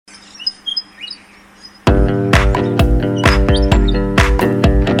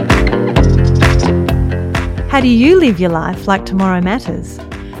How do you live your life like tomorrow matters?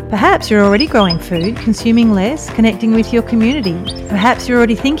 Perhaps you're already growing food, consuming less, connecting with your community. Perhaps you're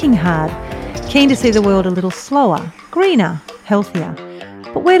already thinking hard, keen to see the world a little slower, greener, healthier.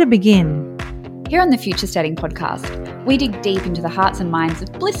 But where to begin? Here on the Future Steading podcast, we dig deep into the hearts and minds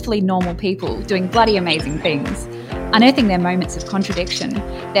of blissfully normal people doing bloody amazing things, unearthing their moments of contradiction,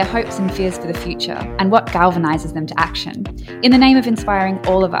 their hopes and fears for the future, and what galvanises them to action, in the name of inspiring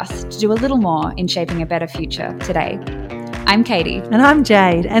all of us to do a little more in shaping a better future today. I'm Katie. And I'm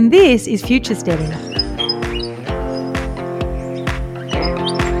Jade, and this is Future Steading.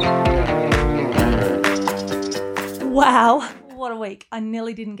 Wow, what a week. I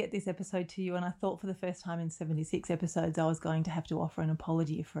nearly didn't get this episode to you, and I thought for the first time in 76 episodes I was going to have to offer an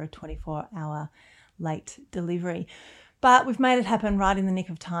apology for a 24-hour late delivery. But we've made it happen right in the nick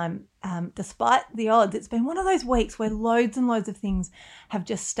of time. Despite the odds, it's been one of those weeks where loads and loads of things have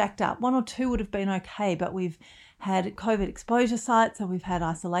just stacked up. One or two would have been okay, but we've had COVID exposure sites, so we've had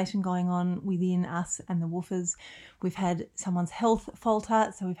isolation going on within us and the woofers. We've had someone's health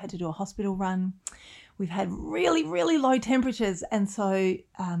falter, so we've had to do a hospital run. We've had really, really low temperatures, and so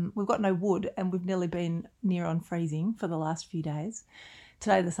we've got no wood, and we've nearly been near on freezing for the last few days.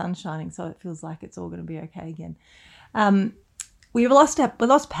 Today the sun's shining, so it feels like it's all going to be okay again. We lost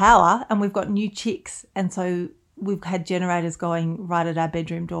power, and we've got new chicks, and so we've had generators going right at our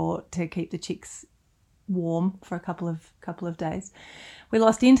bedroom door to keep the chicks warm for a couple of days. We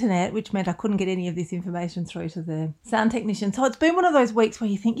lost internet, which meant I couldn't get any of this information through to the sound technician. So it's been one of those weeks where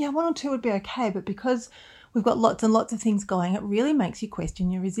you think, yeah, one or two would be okay, but because we've got lots and lots of things going, it really makes you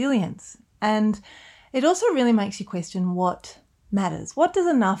question your resilience. And it also really makes you question what matters. What does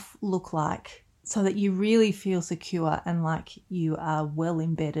enough look like so that you really feel secure and like you are well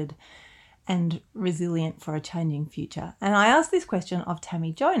embedded and resilient for a changing future? And I asked this question of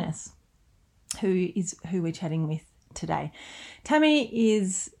Tammy Jonas, who we're chatting with today. Tammy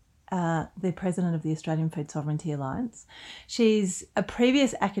is the president of the Australian Food Sovereignty Alliance. She's a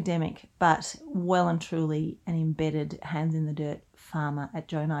previous academic, but well and truly an embedded, hands-in-the-dirt farmer at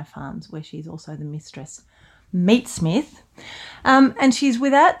Jonai Farms, where she's also the mistress meatsmith. And she's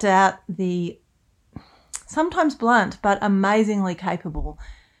without doubt the sometimes blunt but amazingly capable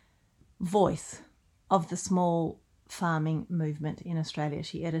voice of the small farming movement in Australia.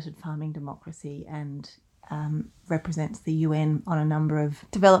 She edited Farming Democracy and represents the UN on a number of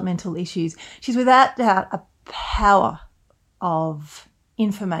developmental issues. She's without doubt a power of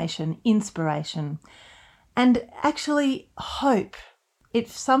information, inspiration, and actually hope. It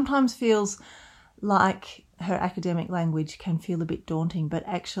sometimes feels like her academic language can feel a bit daunting, but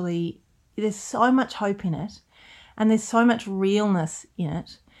actually there's so much hope in it and there's so much realness in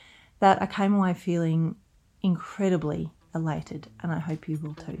it that I came away feeling incredibly elated, and I hope you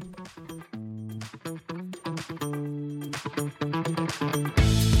will too.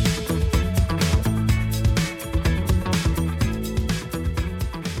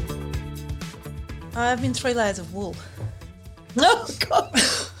 I've been 3 layers of wool. Oh, God.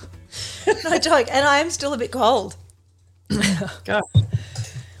 No joke, and I am still a bit cold. God.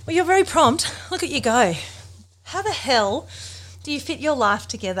 Well, you're very prompt. Look at you go. How the hell do you fit your life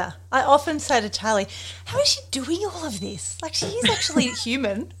together? I often say to Charlie, how is she doing all of this? Like, she is actually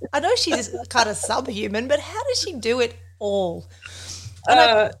human. I know she's kind of subhuman, but how does she do it all?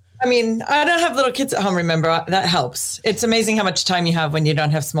 I mean, I don't have little kids at home, remember. That helps. It's amazing how much time you have when you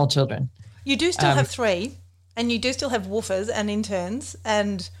don't have small children. You do still have 3, and you do still have woofers and interns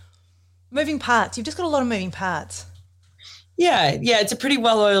and moving parts. You've just got a lot of moving parts. Yeah, it's a pretty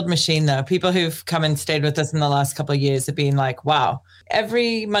well-oiled machine, though. People who've come and stayed with us in the last couple of years have been like, wow.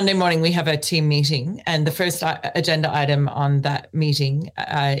 Every Monday morning we have a team meeting, and the first agenda item on that meeting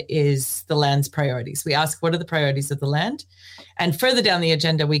is the land's priorities. We ask, what are the priorities of the land? And further down the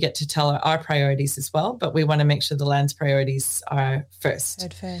agenda, we get to tell our priorities as well, but we want to make sure the land's priorities are first.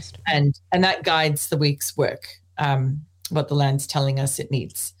 Heard first. And that guides the week's work, what the land's telling us it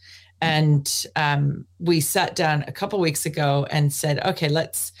needs. And we sat down a couple of weeks ago and said, okay,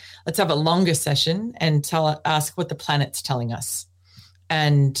 let's have a longer session and ask what the planet's telling us.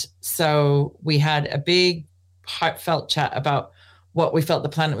 And so we had a big heartfelt chat about what we felt the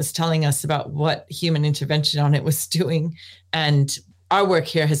planet was telling us about what human intervention on it was doing. And our work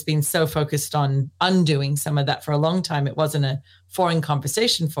here has been so focused on undoing some of that for a long time. It wasn't a foreign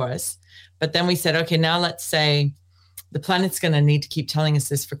conversation for us. But then we said, okay, now let's say the planet's going to need to keep telling us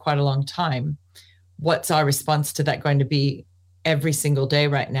this for quite a long time. What's our response to that going to be every single day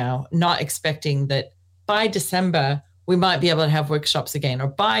right now? Not expecting that by December, we might be able to have workshops again, or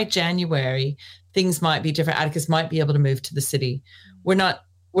by January, things might be different. Atticus might be able to move to the city. We're not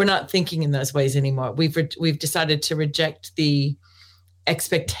we're not thinking in those ways anymore. We've decided to reject the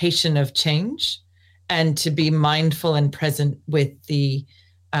expectation of change and to be mindful and present with the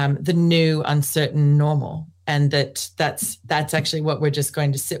new uncertain normal. And that's actually what we're just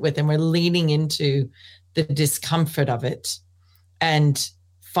going to sit with. And we're leaning into the discomfort of it and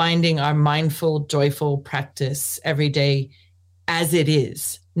finding our mindful, joyful practice every day as it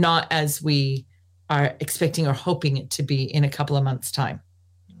is, not as we are expecting or hoping it to be in a couple of months' time.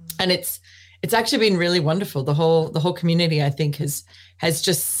 And it's actually been really wonderful. The whole community, I think, has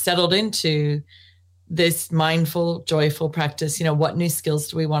just settled into this mindful, joyful practice. You know, what new skills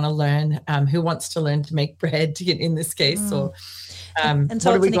do we want to learn? Who wants to learn to make bread in this case? Or and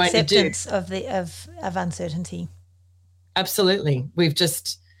so what are we it's an going to do? acceptance of uncertainty. Absolutely. We've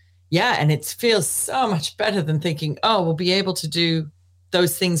just, and it feels so much better than thinking, oh, we'll be able to do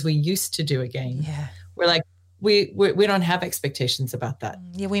those things we used to do again. Yeah. We're like, we don't have expectations about that.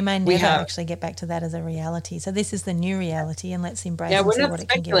 Yeah, we may never actually get back to that as a reality. So this is the new reality, and let's embrace and see what it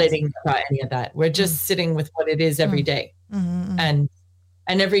can give us. We're not speculating about any of that. We're just sitting with what it is every day. And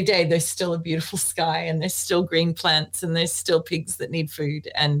every day there's still a beautiful sky, and there's still green plants, and there's still pigs that need food,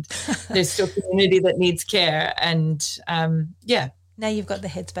 and there's still community that needs care. And now you've got the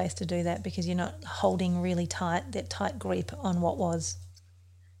headspace to do that because you're not holding really tight grip on what was.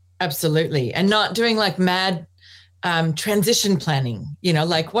 Absolutely. And not doing like mad transition planning, you know,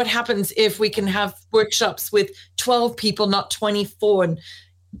 like what happens if we can have workshops with 12 people, not 24, and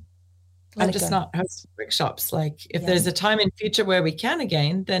I'm just not hosting workshops. Like if there's a time in future where we can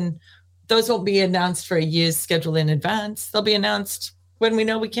again, then those won't be announced for a year's schedule in advance. They'll be announced when we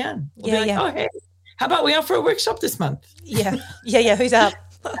know we can. We'll be like, oh, hey, how about we offer a workshop this month? Yeah. Who's up?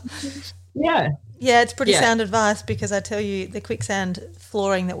 Yeah, it's pretty sound advice, because I tell you, the quicksand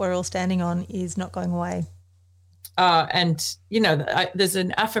flooring that we're all standing on is not going away. And, you know, there's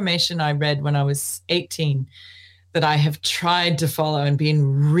an affirmation I read when I was 18 that I have tried to follow and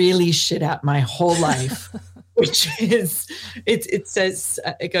been really shit at my whole life, which is, it says,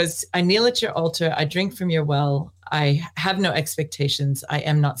 it goes, I kneel at your altar, I drink from your well, I have no expectations, I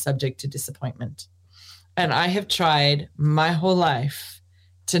am not subject to disappointment. And I have tried my whole life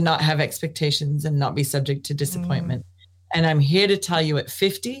to not have expectations and not be subject to disappointment. And I'm here to tell you at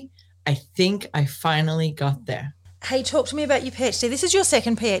 50, I think I finally got there. Hey, talk to me about your PhD. This is your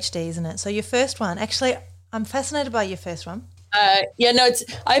second PhD, isn't it? So your first one, actually, I'm fascinated by your first one. I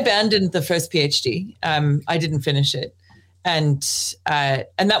abandoned the first PhD. I didn't finish it. And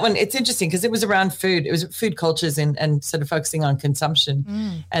that one, it's interesting because it was around food. It was food cultures and sort of focusing on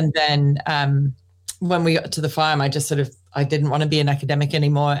consumption. And then when we got to the farm, I didn't want to be an academic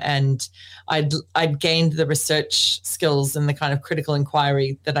anymore. And I'd gained the research skills and the kind of critical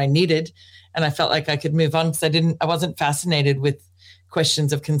inquiry that I needed. And I felt like I could move on because I wasn't fascinated with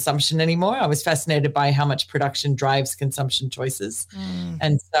questions of consumption anymore. I was fascinated by how much production drives consumption choices.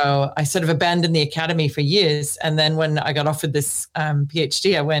 And so I sort of abandoned the academy for years. And then when I got offered this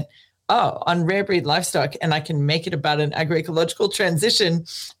PhD, I went, on rare breed livestock, and I can make it about an agroecological transition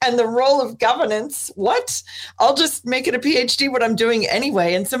and the role of governance. What? I'll just make it a PhD, what I'm doing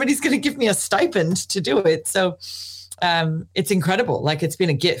anyway, and somebody's going to give me a stipend to do it. So it's incredible. Like, it's been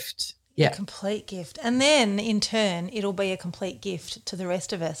a gift. Yeah. A complete gift. And then in turn, it'll be a complete gift to the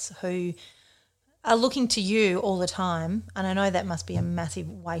rest of us who are looking to you all the time. And I know that must be a massive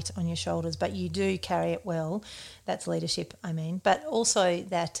weight on your shoulders, but you do carry it well. That's leadership, I mean. But also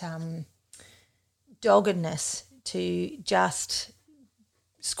that doggedness to just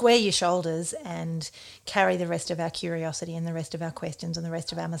square your shoulders and carry the rest of our curiosity and the rest of our questions and the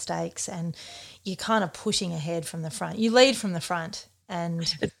rest of our mistakes. And you're kind of pushing ahead from the front. You lead from the front. And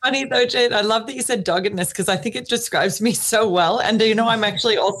it's funny though, Jade, I love that you said doggedness because I think it describes me so well. And do you know I'm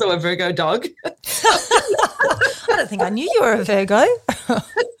actually also a Virgo dog? I don't think I knew you were a Virgo.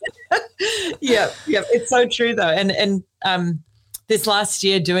 Yeah, it's so true though. And this last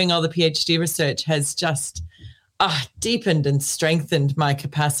year doing all the PhD research has just deepened and strengthened my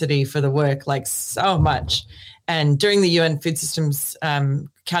capacity for the work like so much. And during the UN food systems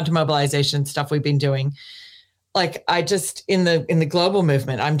counter mobilization stuff we've been doing, like I just in the global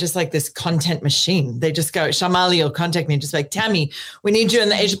movement, I'm just like this content machine. They just go, Shamali will contact me and just like, Tammy, we need you in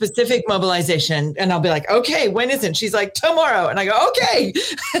the Asia Pacific mobilization. And I'll be like, okay, when is it? She's like, tomorrow. And I go, okay.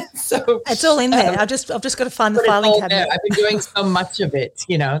 So it's all in there. I've just got to find the filing cabinet. There. I've been doing so much of it,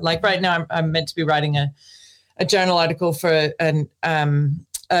 you know, like right now I'm meant to be writing a journal article for a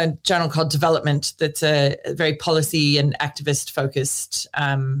journal called Development. That's a very policy and activist focused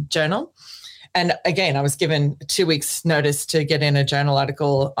journal. And again, I was given 2 weeks notice to get in a journal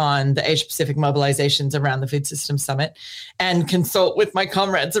article on the Asia Pacific mobilizations around the Food Systems Summit and consult with my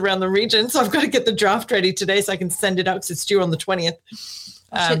comrades around the region. So I've got to get the draft ready today so I can send it out because it's due on the 20th.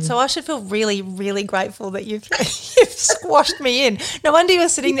 So I should feel really, really grateful that you've squashed me in. No wonder you were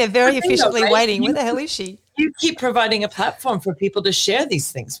sitting there very efficiently waiting. Where the hell is she? You keep providing a platform for people to share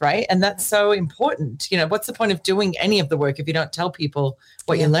these things, right? And that's so important. What's the point of doing any of the work if you don't tell people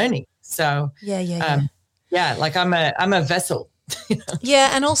what you're learning? So like I'm a vessel. Yeah,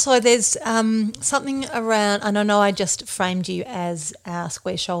 and also there's something around, and I know I just framed you as our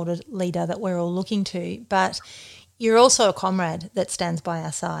square-shouldered leader that we're all looking to, but you're also a comrade that stands by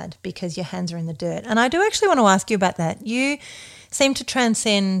our side because your hands are in the dirt. And I do actually want to ask you about that. You seem to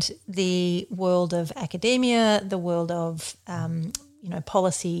transcend the world of academia, the world of,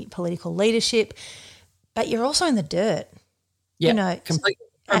 policy, political leadership, but you're also in the dirt. Yeah, completely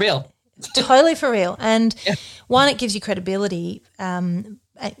for real. Totally for real. And one, it gives you credibility and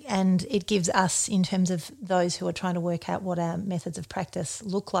it gives us, in terms of those who are trying to work out what our methods of practice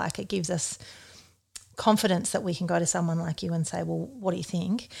look like, it gives us confidence that we can go to someone like you and say, well, what do you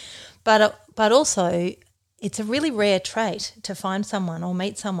think? But also it's a really rare trait to find someone or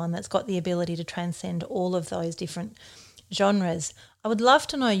meet someone that's got the ability to transcend all of those different genres. I would love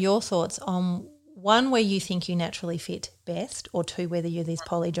to know your thoughts on, one, where you think you naturally fit best, or two, whether you're this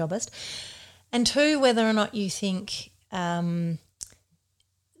polyjobist, and two, whether or not you think there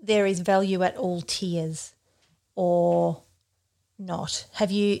is value at all tiers or not.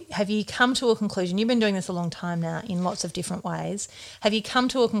 Have you come to a conclusion? You've been doing this a long time now in lots of different ways. Have you come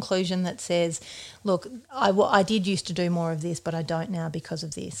to a conclusion that says, look, I did used to do more of this, but I don't now because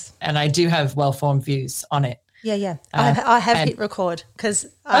of this? And I do have well-formed views on it. Yeah. I have hit record because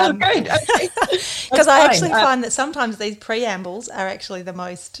great. Okay. Because I actually find that sometimes these preambles are actually the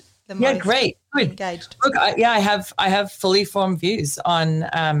most great. Good. Engaged. Look, I have fully formed views on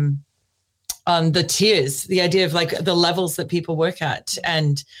the tiers, the idea of like the levels that people work at.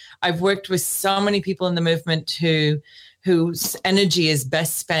 And I've worked with so many people in the movement whose energy is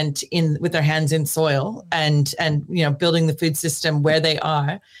best spent with their hands in soil and building the food system where they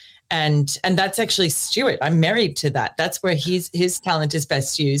are. And that's actually Stuart. I'm married to that. That's where his talent is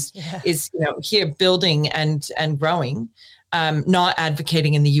best used, is here building and growing. Not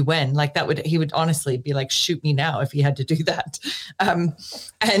advocating in the UN, like he would honestly be like, shoot me now if he had to do that. And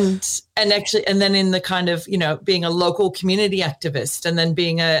then in the kind of, being a local community activist, and then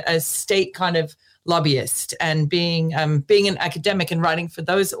being a state kind of lobbyist, and being an academic and writing for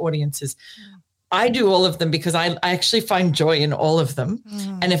those audiences. I do all of them because I actually find joy in all of them.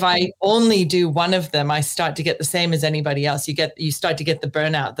 And if I only do one of them, I start to get the same as anybody else. You start to get the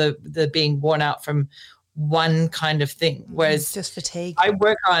burnout, the being worn out from one kind of thing, whereas just fatigue. I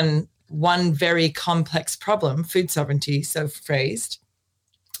work on one very complex problem, food sovereignty, so phrased,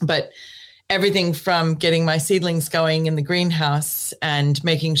 but everything from getting my seedlings going in the greenhouse and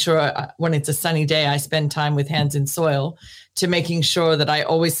making sure when it's a sunny day I spend time with hands in soil, to making sure that I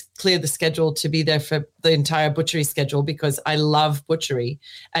always clear the schedule to be there for the entire butchery schedule, because I love butchery,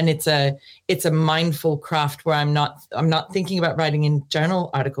 and it's a mindful craft where I'm not thinking about writing in journal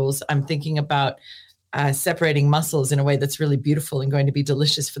articles. I'm thinking about separating mussels in a way that's really beautiful and going to be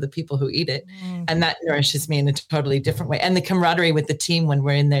delicious for the people who eat it. And that nourishes me in a totally different way. And the camaraderie with the team when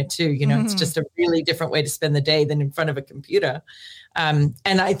we're in there too, it's just a really different way to spend the day than in front of a computer. And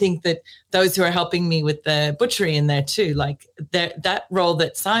I think that those who are helping me with the butchery in there too, like that role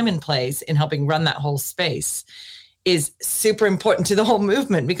that Simon plays in helping run that whole space is super important to the whole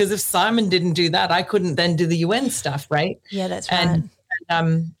movement, because if Simon didn't do that, I couldn't then do the UN stuff, right? Yeah, that's right.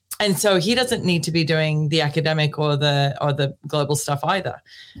 And so he doesn't need to be doing the academic or the global stuff either.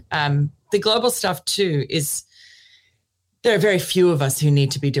 The global stuff too is, there are very few of us who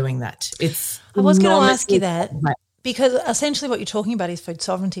need to be doing that. I was going to ask you that, because essentially what you're talking about is food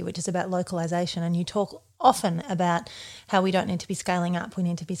sovereignty, which is about localization, and you talk often about how we don't need to be scaling up, we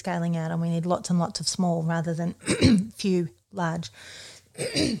need to be scaling out, and we need lots and lots of small rather than few large.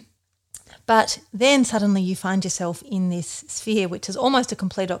 But then suddenly you find yourself in this sphere, which is almost a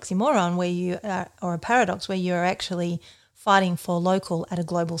complete oxymoron, where you are, or a paradox, where you are actually fighting for local at a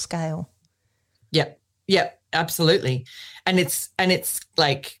global scale. Yeah, absolutely. And it's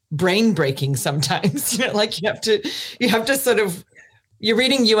like brain breaking sometimes. Like you have to sort of, you're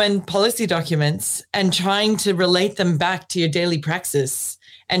reading UN policy documents and trying to relate them back to your daily praxis,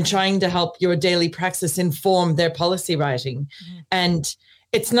 and trying to help your daily praxis inform their policy writing. And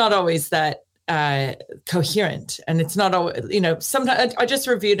it's not always that coherent, and it's not always, sometimes I just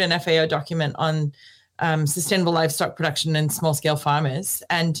reviewed an FAO document on sustainable livestock production and small scale farmers,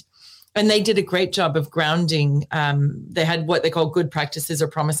 and And they did a great job of grounding. They had what they call good practices or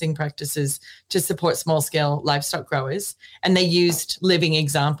promising practices to support small-scale livestock growers, and they used living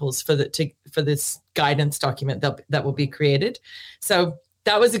examples for this guidance document that will be created. So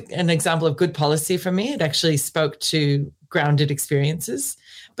that was an example of good policy for me. It actually spoke to grounded experiences.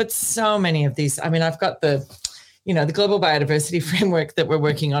 But so many of these, I mean, I've got the global biodiversity framework that we're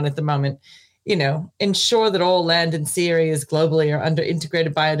working on at the moment. Ensure that all land and sea areas globally are under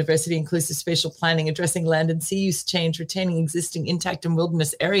integrated biodiversity, inclusive spatial planning, addressing land and sea use change, retaining existing intact and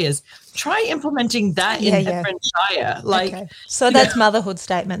wilderness areas. Try implementing that in Hebridenshire. So that's motherhood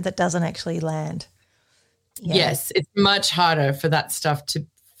statement that doesn't actually land. Yeah. Yes, it's much harder for that stuff to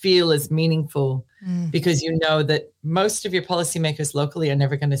feel as meaningful because you know that most of your policymakers locally are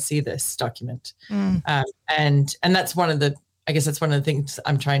never going to see this document. And that's one of the things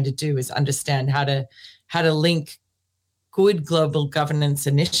I'm trying to do is understand how to link good global governance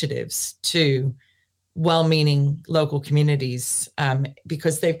initiatives to well-meaning local communities,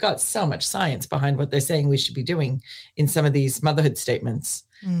 because they've got so much science behind what they're saying we should be doing in some of these motherhood statements.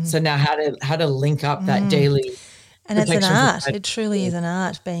 So now how to link up that daily. And it's an art. It truly is an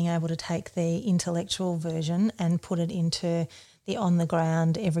art, being able to take the intellectual version and put it into the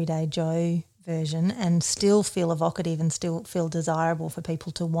on-the-ground, everyday Joe version and still feel evocative and still feel desirable for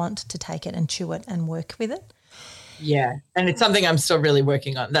people to want to take it and chew it and work with it. Yeah, and it's something I'm still really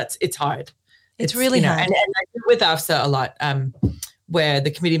working on. It's hard. It's really hard. And I do with AFSA a lot, where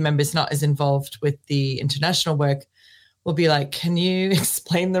the committee members not as involved with the international work will be like, can you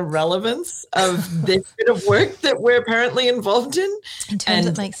explain the relevance of this bit of work that we're apparently involved in? In terms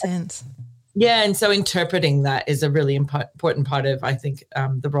that makes sense. Yeah, and so interpreting that is a really important part of, I think,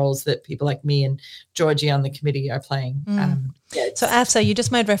 the roles that people like me and Georgie on the committee are playing. So AFSA, you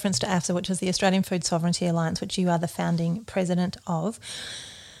just made reference to AFSA, which is the Australian Food Sovereignty Alliance, which you are the founding president of.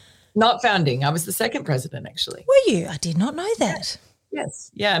 Not founding. I was the second president, actually. Were you? I did not know that.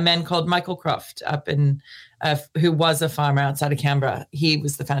 Yes. Yeah, a man called Michael Croft up in who was a farmer outside of Canberra. He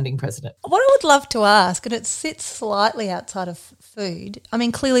was the founding president. What I would love to ask, and it sits slightly outside of food, I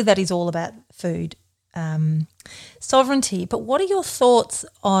mean, clearly that is all about food sovereignty, but what are your thoughts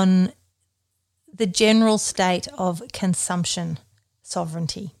on the general state of consumption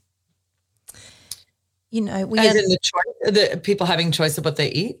sovereignty? We as in the people having choice of what they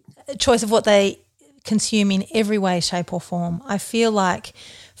eat? Choice of what they consume in every way, shape or form. I feel like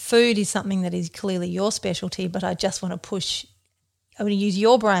food is something that is clearly your specialty, but I just want to use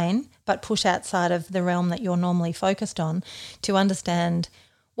your brain but push outside of the realm that you're normally focused on to understand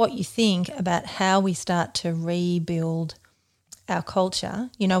what you think about how we start to rebuild our culture.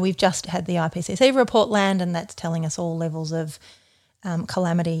 We've just had the IPCC report land, and that's telling us all levels of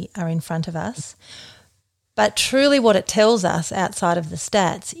calamity are in front of us. But truly what it tells us outside of the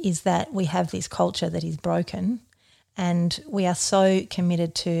stats is that we have this culture that is broken, and we are so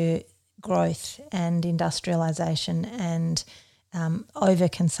committed to growth and industrialisation and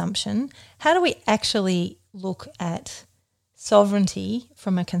overconsumption. How do we actually look at sovereignty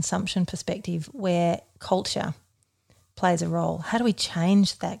from a consumption perspective where culture plays a role? How do we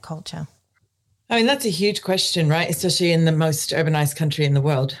change that culture? I mean, that's a huge question, right? Especially in the most urbanized country in the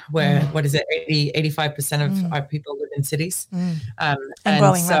world where, 85% of our people live in cities. And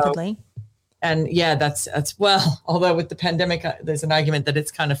growing rapidly. And yeah, that's although with the pandemic, there's an argument that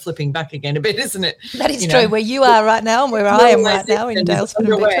it's kind of flipping back again a bit, isn't it? That is true. Where you are right now and where I am right now in Dalesford and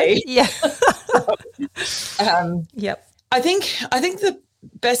Beechworth. Yeah. Yep. I think the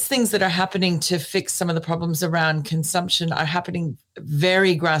best things that are happening to fix some of the problems around consumption are happening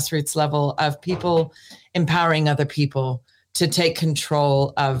very grassroots level of people empowering other people to take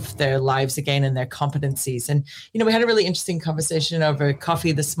control of their lives again and their competencies. And, we had a really interesting conversation over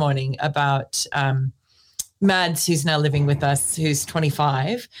coffee this morning about Mads, who's now living with us, who's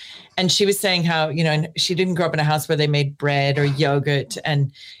 25. And she was saying how, she didn't grow up in a house where they made bread or yogurt.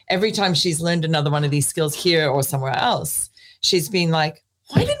 And every time she's learned another one of these skills here or somewhere else, she's been like,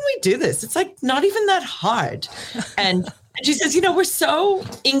 why didn't we do this? It's like not even that hard. And she says, we're so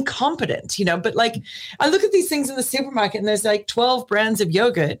incompetent, but like I look at these things in the supermarket and there's like 12 brands of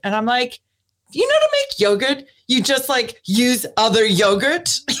yogurt. And I'm like, you know how to make yogurt? You just like use other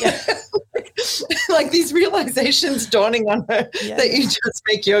yogurt. Yeah. Like these realizations dawning on her that you just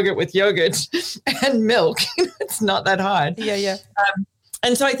make yogurt with yogurt and milk. It's not that hard. Yeah.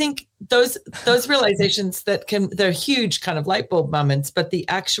 And so I think those realizations they're huge kind of light bulb moments, but the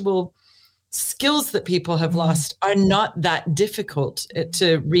actual skills that people have lost are not that difficult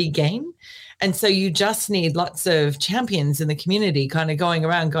to regain. And so you just need lots of champions in the community kind of going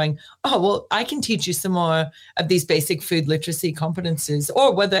around going, oh, well, I can teach you some more of these basic food literacy competences,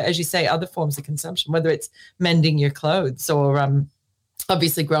 or whether, as you say, other forms of consumption, whether it's mending your clothes or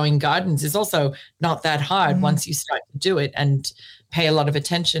obviously growing gardens is also not that hard once you start to do it and pay a lot of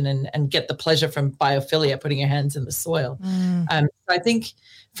attention and get the pleasure from biophilia, putting your hands in the soil. So I think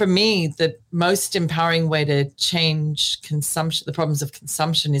for me, the most empowering way to change consumption, the problems of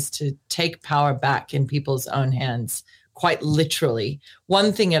consumption, is to take power back in people's own hands, quite literally,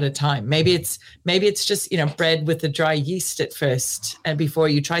 one thing at a time. Maybe it's just, bread with the dry yeast at first and before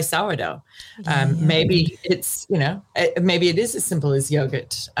you try sourdough. Maybe it's, maybe it is as simple as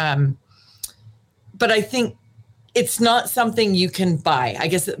yogurt. But I think it's not something you can buy. I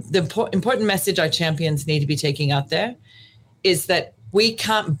guess the important message our champions need to be taking out there is that we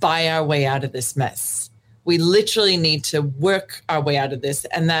can't buy our way out of this mess. We literally need to work our way out of this.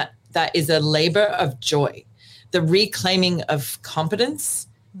 And that is a labor of joy. The reclaiming of competence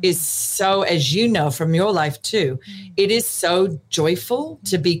is so, as you know from your life too, it is so joyful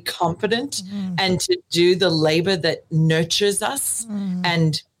to be competent and to do the labor that nurtures us.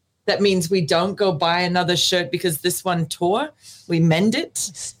 And that means we don't go buy another shirt because this one tore. We mend it.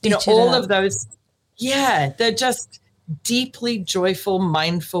 Stitch all it up. of those. Yeah, they're just deeply joyful,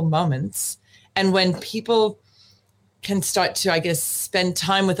 mindful moments. And when people can start to, I guess, spend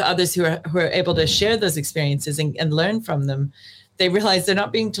time with others who are able to share those experiences and learn from them, they realize they're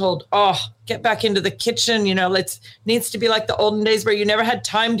not being told, oh, get back into the kitchen, needs to be like the olden days where you never had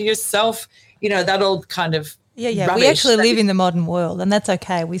time to yourself, that old kind of rubbish. We actually live in the modern world, and that's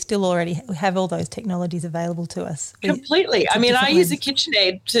okay. We still already have all those technologies available to us. Completely. I mean, I use a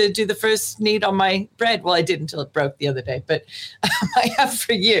KitchenAid to do the first knead on my bread. Well, I did until it broke the other day, but I have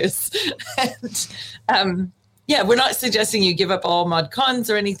for years. And, we're not suggesting you give up all mod cons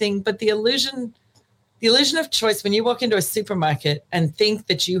or anything, but the illusion of choice, when you walk into a supermarket and think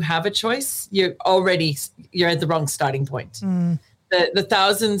that you have a choice, you're at the wrong starting point. The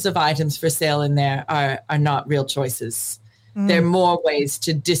thousands of items for sale in there are not real choices. There are more ways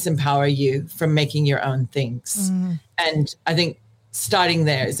to disempower you from making your own things. And I think starting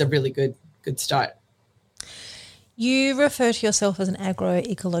there is a really good start. You refer to yourself as an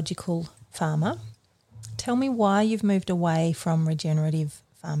agroecological farmer. Tell me why you've moved away from regenerative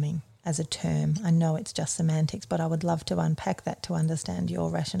farming as a term. I know it's just semantics, but I would love to unpack that to understand your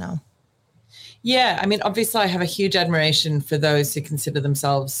rationale. Yeah, I mean, obviously I have a huge admiration for those who consider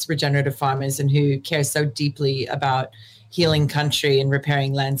themselves regenerative farmers and who care so deeply about healing country and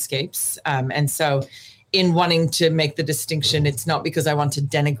repairing landscapes. And so in wanting to make the distinction, it's not because I want to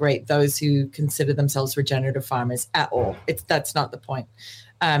denigrate those who consider themselves regenerative farmers at all. That's not the point.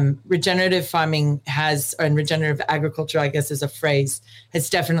 Regenerative farming and regenerative agriculture, I guess is a phrase, has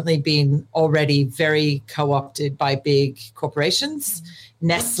definitely been already very co-opted by big corporations.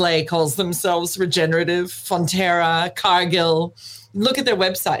 Nestle calls themselves regenerative, Fonterra, Cargill. Look at their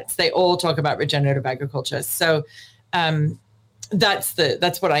websites. They all talk about regenerative agriculture. So that's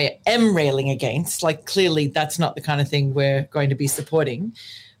what I am railing against. Like, clearly that's not the kind of thing we're going to be supporting.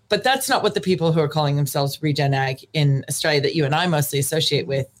 But that's not what the people who are calling themselves Regen Ag in Australia that you and I mostly associate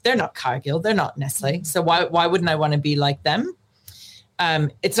with. They're not Cargill. They're not Nestle. So why wouldn't I want to be like them?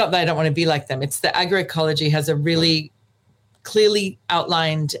 It's not that I don't want to be like them. It's that agroecology has a really clearly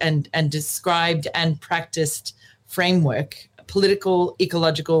outlined and described and practiced framework, political,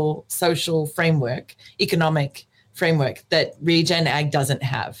 ecological, social framework, economic framework that Regen Ag doesn't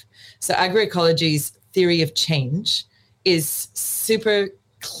have. So agroecology's theory of change is super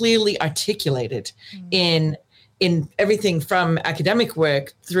clearly articulated in everything from academic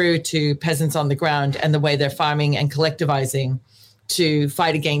work through to peasants on the ground and the way they're farming and collectivizing to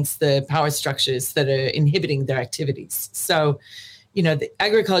fight against the power structures that are inhibiting their activities. So, the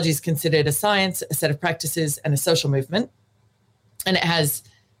agroecology is considered a science, a set of practices, and a social movement. And it has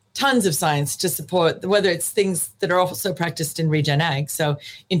tons of science to support, whether it's things that are also practiced in Regen Ag, so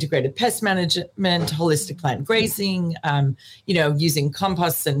integrated pest management, holistic plant grazing, using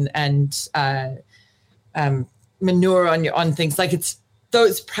composts and manure on things. Like,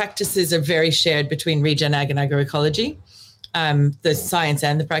 those practices are very shared between Regen Ag and agroecology, the science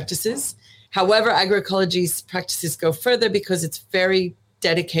and the practices. However, agroecology's practices go further because it's very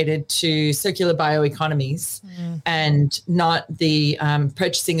dedicated to circular bioeconomies and not the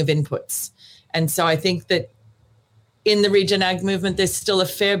purchasing of inputs. And so I think that in the Regen Ag movement, there's still a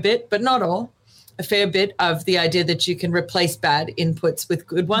fair bit, but not all, a fair bit of the idea that you can replace bad inputs with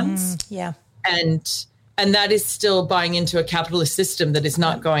good ones. Yeah. And And that is still buying into a capitalist system that is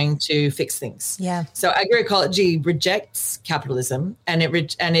not going to fix things. Yeah. So agroecology rejects capitalism, and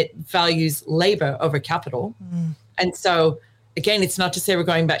it values labor over capital. And so, again, it's not to say we're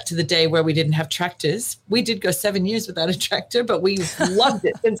going back to the day where we didn't have tractors. We did go 7 years without a tractor, but we've loved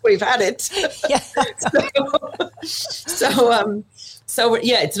it since we've had it. Yeah. So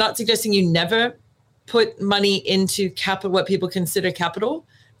yeah, it's not suggesting you never put money into capital, what people consider capital.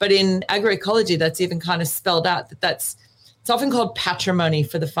 But in agroecology, that's even kind of spelled out it's often called patrimony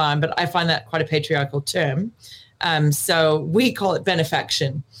for the farm, but I find that quite a patriarchal term. So we call it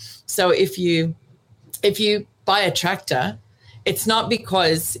benefaction. So if you buy a tractor, it's not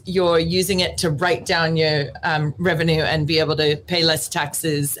because you're using it to write down your revenue and be able to pay less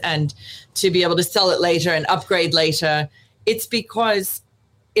taxes and to be able to sell it later and upgrade later. It's because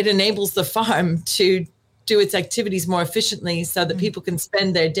it enables the farm to do its activities more efficiently so that people can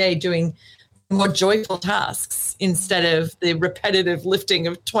spend their day doing more joyful tasks instead of the repetitive lifting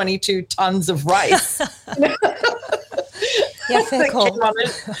of 22 tons of rice. Yeah, fair call. On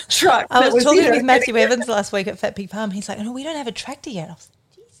a truck. I was talking with Matthew Evans last week at Fat Pig Farm. He's like, "No, we don't have a tractor yet." I was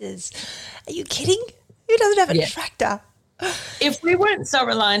like, "Jesus, are you kidding? Who doesn't have a tractor?" If we weren't so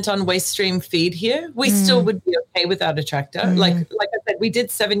reliant on waste stream feed here, we still would be okay without a tractor. Like I said, we did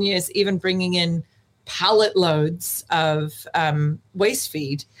 7 years even bringing in pallet loads of waste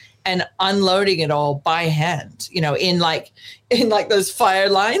feed and unloading it all by hand, in like those fire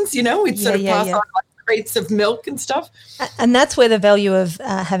lines, we'd sort of pass on like crates of milk and stuff. And that's where the value of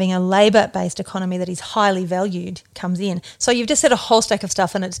having a labour-based economy that is highly valued comes in. So you've just said a whole stack of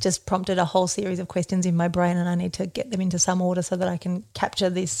stuff and it's just prompted a whole series of questions in my brain, and I need to get them into some order so that I can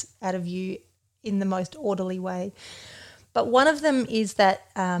capture this out of you in the most orderly way. But one of them is that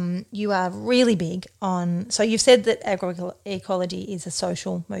you are really big on, so you've said that agroecology is a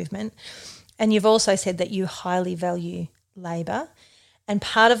social movement, and you've also said that you highly value labour. And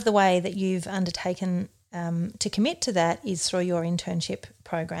part of the way that you've undertaken to commit to that is through your internship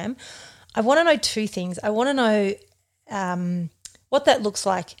program. I want to know two things. I want to know what that looks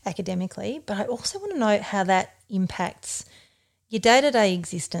like academically, but I also want to know how that impacts your day-to-day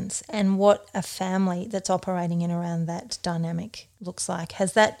existence and what a family that's operating in around that dynamic looks like.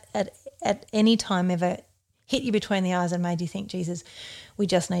 Has that at any time ever hit you between the eyes and made you think, Jesus, we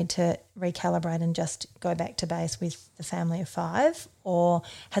just need to recalibrate and just go back to base with the family of five? Or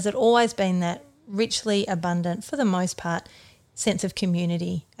has it always been that richly abundant, for the most part, sense of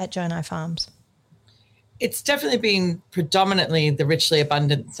community at Jonai Farms? It's definitely been predominantly the richly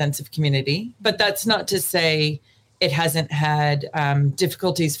abundant sense of community, but that's not to say it hasn't had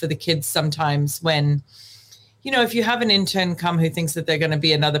difficulties for the kids sometimes when, if you have an intern come who thinks that they're going to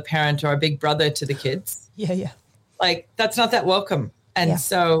be another parent or a big brother to the kids. Yeah. Like, that's not that welcome. And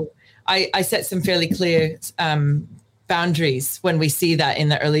so I set some fairly clear boundaries when we see that in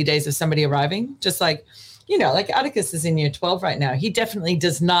the early days of somebody arriving. Just like, like Atticus is in year 12 right now. He definitely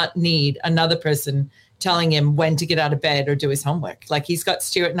does not need another person telling him when to get out of bed or do his homework. Like, he's got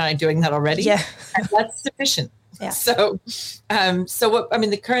Stuart and I doing that already. Yeah. And that's sufficient. Yeah. So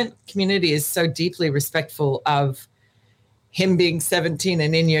the current community is so deeply respectful of him being 17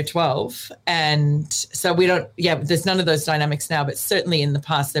 and in year 12. And so there's none of those dynamics now, but certainly in the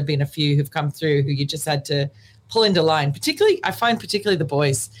past, there've been a few who've come through who you just had to pull into line. I find particularly the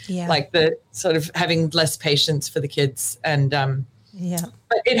boys, like the sort of having less patience for the kids. And,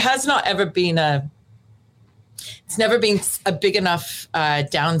 but it has not ever been it's never been a big enough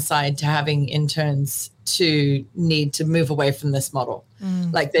downside to having interns to need to move away from this model.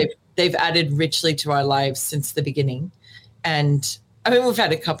 Like they've added richly to our lives since the beginning. And we've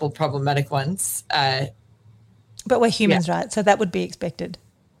had a couple problematic ones. But we're humans, right? So that would be expected.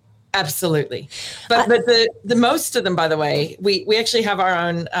 Absolutely. But the most of them, by the way, we actually have our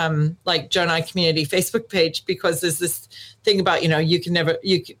own Jonai community Facebook page, because there's this thing about, you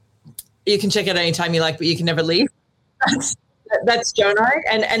can check it anytime you like, but you can never leave. That's Jonai.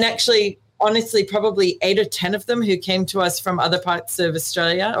 And actually, honestly, probably 8 or 10 of them who came to us from other parts of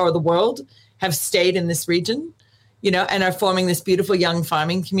Australia or the world have stayed in this region, and are forming this beautiful young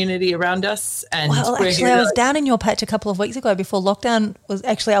farming community around us. And well, actually, I was down in your patch a couple of weeks ago before lockdown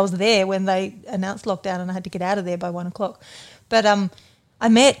I was there when they announced lockdown and I had to get out of there by 1:00. But I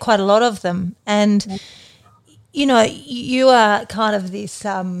met quite a lot of them, and, you are kind of this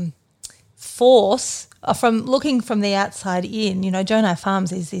force from looking from the outside in. Jonai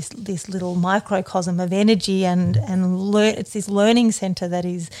Farms is this little microcosm of energy and it's this learning centre that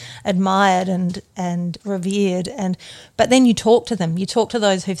is admired and revered. But then you talk to them, you talk to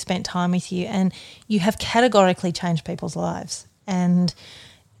those who've spent time with you, and you have categorically changed people's lives. And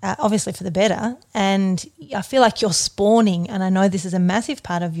obviously for the better. And I feel like you're spawning, and I know this is a massive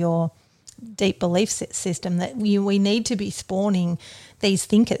part of your deep belief system, that we need to be spawning these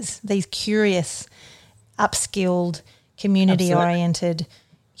thinkers, these curious, upskilled, community-oriented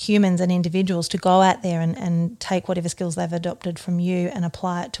humans and individuals to go out there and take whatever skills they've adopted from you and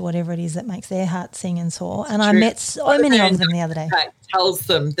apply it to whatever it is that makes their heart sing and soar. And I met so many of them the other day. Tells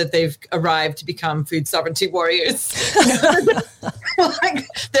them that they've arrived to become food sovereignty warriors. Like,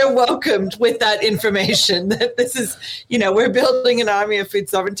 they're welcomed with that information that this is, we're building an army of food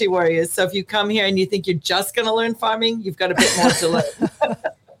sovereignty warriors. So if you come here and you think you're just going to learn farming, you've got a bit more to learn.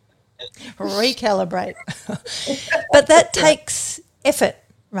 Recalibrate. But that takes effort,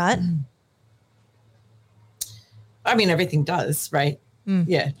 right? I mean, everything does, right?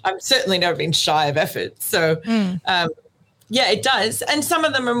 Yeah, I'm certainly never been shy of effort. So, yeah, it does. And some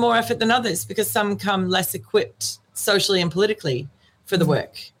of them are more effort than others because some come less equipped socially and politically for the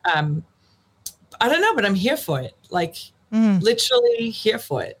work. I don't know, but I'm here for it. Like, literally here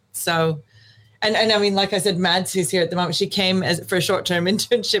for it. So, and I mean, like I said, Mads, who's here at the moment, she came for a short-term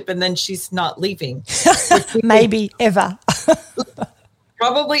internship and then she's not leaving. Maybe ever.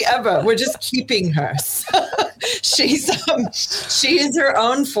 Probably ever. We're just keeping her. So she is her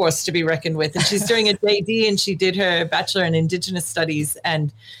own force to be reckoned with. And she's doing a JD and she did her Bachelor in Indigenous Studies.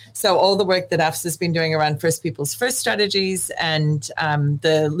 And so all the work that AFSA has been doing around First Peoples First strategies and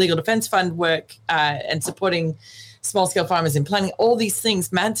the Legal Defence Fund work and supporting small-scale farmers in planning, all these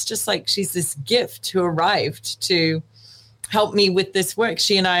things, Mads just like, she's this gift who arrived to help me with this work.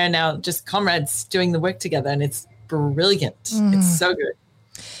 She and I are now just comrades doing the work together, and it's brilliant. It's so good.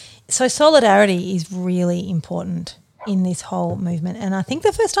 So solidarity is really important in this whole movement. And I think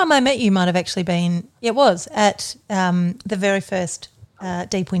the first time I met you might have actually been, it was at the very first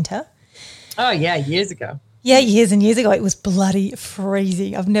Deep Winter. Oh, yeah, years ago. Yeah, years and years ago. It was bloody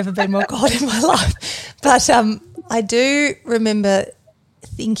freezing. I've never been more cold in my life. But I do remember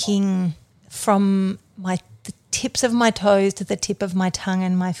thinking from the tips of my toes to the tip of my tongue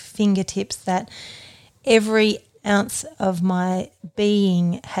and my fingertips that every ounce of my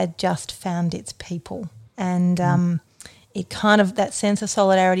being had just found its people. And it kind of, that sense of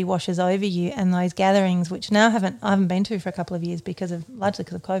solidarity washes over you, and those gatherings, which now I haven't been to for a couple of years largely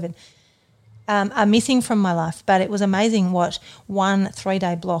because of COVID, are missing from my life. But it was amazing what one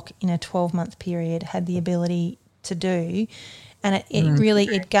 3-day block in a 12-month period had the ability to do. And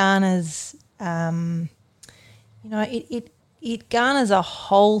it garners, it garners a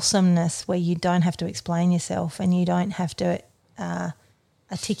wholesomeness where you don't have to explain yourself and you don't have to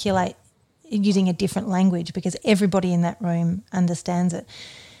articulate using a different language because everybody in that room understands it.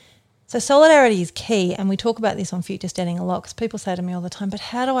 So solidarity is key, and we talk about this on Future Steading a lot because people say to me all the time, but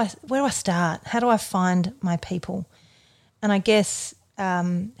where do I start? How do I find my people? And I guess,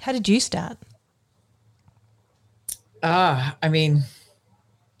 how did you start? I mean,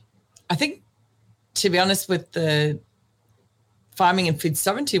 I think, to be honest, with the farming and food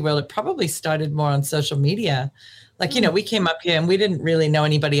sovereignty world, it probably started more on social media. Like, we came up here and we didn't really know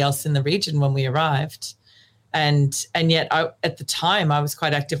anybody else in the region when we arrived. And yet at the time I was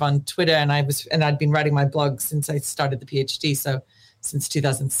quite active on Twitter, and I'd been writing my blog since I started the PhD. So since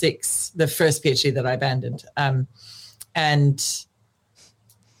 2006, the first PhD that I abandoned. And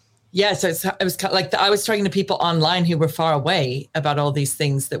yeah, so it was kind of like I was talking to people online who were far away about all these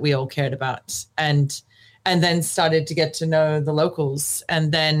things that we all cared about, and then started to get to know the locals,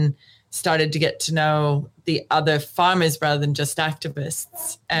 and then started to get to know the other farmers rather than just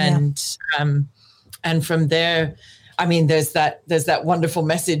activists. And from there, I mean, there's that wonderful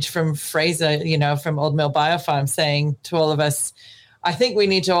message from Fraser, from Old Mill Biofarm, saying to all of us, I think we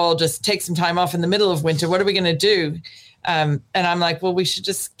need to all just take some time off in the middle of winter. What are we going to do? And I'm like, well, we should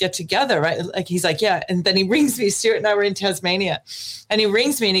just get together, right? Like, he's like, yeah. And then he rings me, Stuart and I were in Tasmania, and he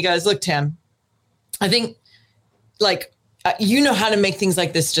rings me and he goes, look, Tam, I think you know how to make things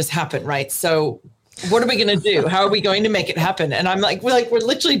like this just happen, right? So what are we going to do? How are we going to make it happen? And I'm like, we're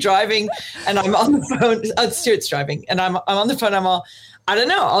literally driving, and I'm on the phone. Stuart's driving, and I'm on the phone. I'm all, I don't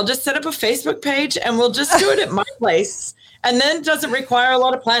know. I'll just set up a Facebook page and we'll just do it at my place. And then it doesn't require a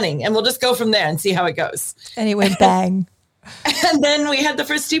lot of planning, and we'll just go from there and see how it goes. And it went bang. And then we had the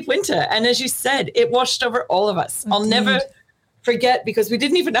first Deep Winter. And as you said, it washed over all of us. I'll never forget, because we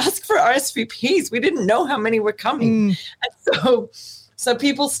didn't even ask for RSVPs. We didn't know how many were coming. And so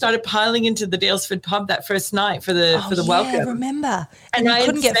people started piling into the Daylesford pub that first night for the welcome. I remember. And I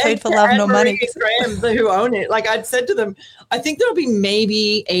couldn't get food for love nor money. Graham, who own it, like, I'd said to them, I think there'll be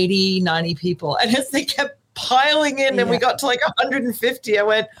maybe 80, 90 people. And as they kept piling in and we got to like 150, I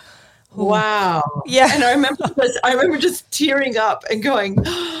went, Wow. Yeah. And I remember just tearing up and going,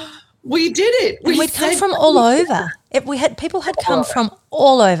 we did it. We'd come from all over. People had come from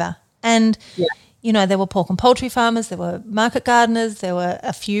all over. And, you know, there were pork and poultry farmers, there were market gardeners, there were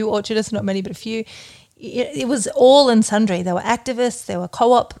a few orchardists, not many, but a few. It was all and sundry. There were activists, there were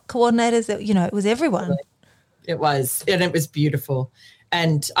co-op coordinators, it was everyone. It was, and it was beautiful.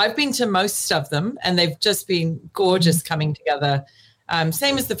 And I've been to most of them, and they've just been gorgeous coming together.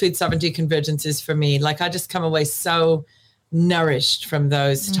 Same as the food sovereignty convergences for me. Like, I just come away so nourished from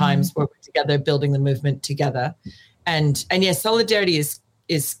those times where we're together building the movement together. And yes, solidarity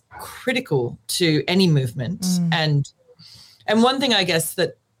is critical to any movement. And one thing I guess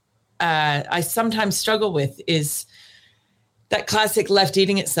that I sometimes struggle with is that classic left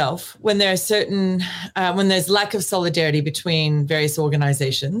eating itself, when there are when there's lack of solidarity between various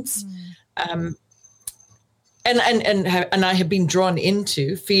organizations. And I have been drawn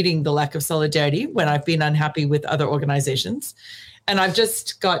into feeding the lack of solidarity when I've been unhappy with other organizations. And I've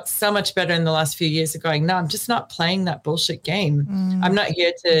just got so much better in the last few years of going, no, I'm just not playing that bullshit game. I'm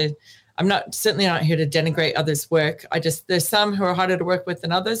certainly not here to denigrate others' work. There's some who are harder to work with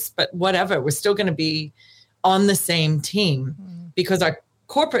than others, but whatever, we're still going to be on the same team because our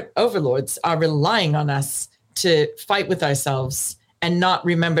corporate overlords are relying on us to fight with ourselves and not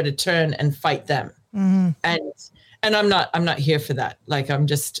remember to turn and fight them. And I'm not here for that. Like,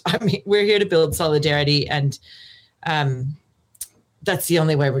 we're here to build solidarity, and that's the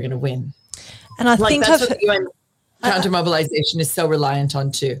only way we're going to win. And I think that's what the UN counter-mobilization is so reliant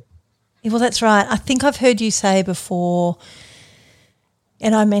on too. Well, that's right. I think I've heard you say before,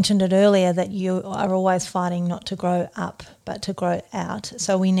 and I mentioned it earlier, that you are always fighting not to grow up but to grow out.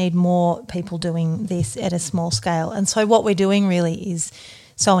 So we need more people doing this at a small scale. And so what we're doing really is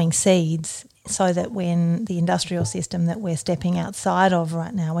sowing seeds so that when the industrial system that we're stepping outside of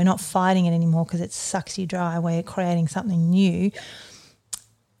right now, we're not fighting it anymore because it sucks you dry. We're creating something new.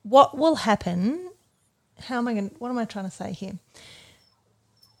 What will happen? What am I trying to say here?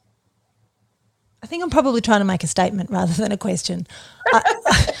 I think I'm probably trying to make a statement rather than a question.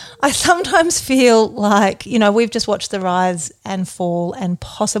 I sometimes feel like, we've just watched the rise and fall and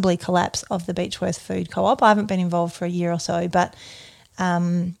possibly collapse of the Beechworth Food Co-op. I haven't been involved for a year or so, but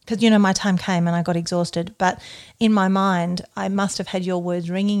because, my time came and I got exhausted. But in my mind, I must have had your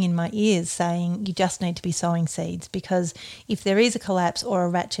words ringing in my ears saying you just need to be sowing seeds, because if there is a collapse or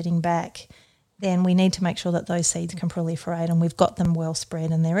a ratcheting back, then we need to make sure that those seeds can proliferate and we've got them well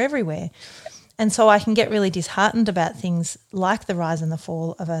spread and they're everywhere. And so I can get really disheartened about things like the rise and the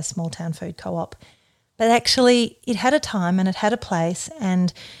fall of a small town food co-op. But actually it had a time and it had a place,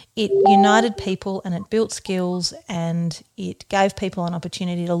 and it united people and it built skills and it gave people an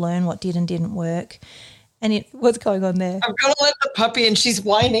opportunity to learn what did and didn't work. And what's going on there? I'm going to let the puppy, and she's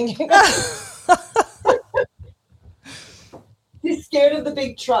whining. She's scared of the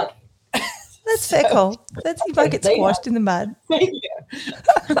big truck. That's fair call. He might get squashed in the mud. Thank you.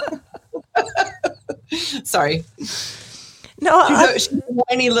 Sorry. No, she's a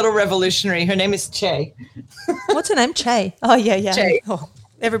whiny little revolutionary. Her name is Che. What's her name? Che. Oh, yeah. Che. Oh,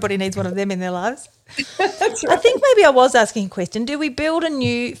 everybody needs one of them in their lives. That's right. I think maybe I was asking a question. Do we build a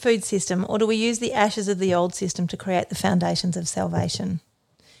new food system, or do we use the ashes of the old system to create the foundations of salvation?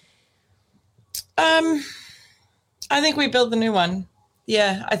 I think we build the new one.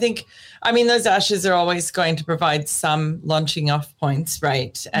 Yeah, those ashes are always going to provide some launching off points,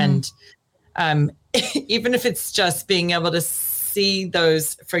 right? And even if it's just being able to see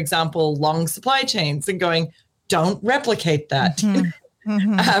those, for example, long supply chains and going, don't replicate that.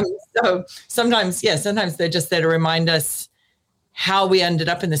 So sometimes they're just there to remind us how we ended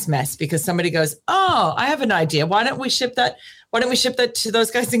up in this mess, because somebody goes, oh, I have an idea. Why don't we ship that to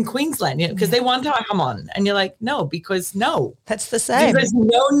those guys in Queensland? Because they want our hamon. And you're like, no, because no. That's the same. There's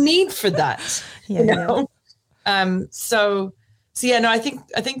no need for that. Yeah. I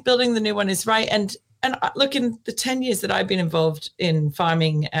think building the new one is right. And look, in the 10 years that I've been involved in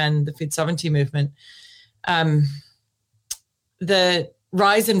farming and the food sovereignty movement, the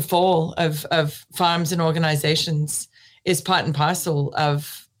rise and fall of farms and organizations is part and parcel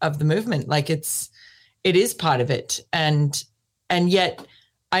of the movement. Like it is part of it. And yet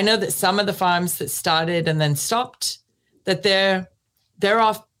I know that some of the farms that started and then stopped, that they're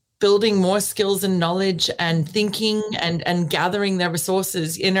off building more skills and knowledge and thinking and gathering their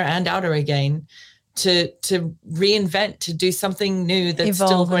resources, inner and outer, again, to reinvent, to do something new that's evolve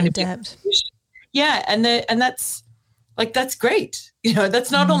still going to adapt. Yeah. And that's great. That's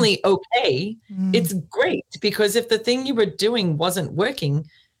not only okay, it's great, because if the thing you were doing wasn't working,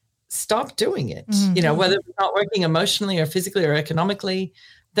 stop doing it. Whether it's not working emotionally or physically or economically,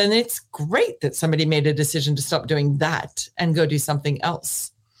 then it's great that somebody made a decision to stop doing that and go do something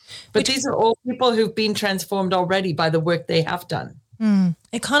else. But these are all people who've been transformed already by the work they have done.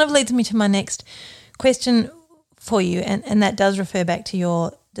 It kind of leads me to my next question for you, and that does refer back to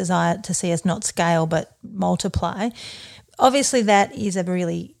your desire to see us not scale but multiply. Obviously, that is a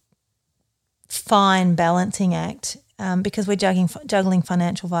really fine balancing act because we're juggling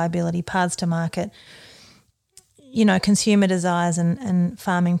financial viability, paths to market, consumer desires and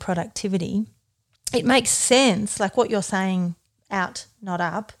farming productivity. It makes sense, like what you're saying, out, not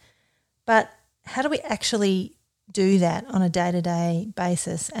up. But how do we actually do that on a day-to-day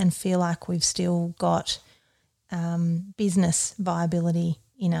basis and feel like we've still got business viability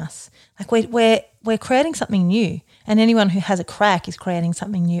in us? Like we're creating something new, and anyone who has a crack is creating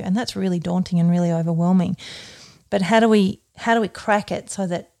something new, and that's really daunting and really overwhelming. But how do we crack it so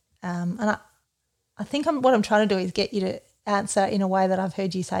that and I think what I'm trying to do is get you to answer in a way that I've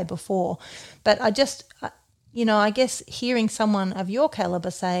heard you say before. But I guess hearing someone of your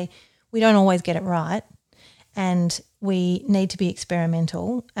caliber say we don't always get it right and we need to be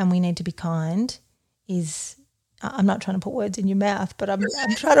experimental and we need to be kind is, I'm not trying to put words in your mouth, but I'm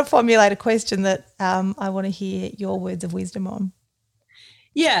trying to formulate a question that I want to hear your words of wisdom on.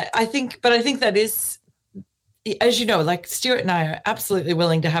 Yeah, I think that is, as you know, like Stuart and I are absolutely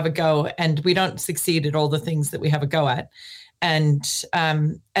willing to have a go, and we don't succeed at all the things that we have a go at. And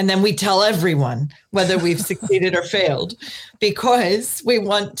then we tell everyone whether we've succeeded or failed, because we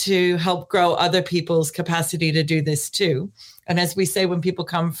want to help grow other people's capacity to do this too. And as we say, when people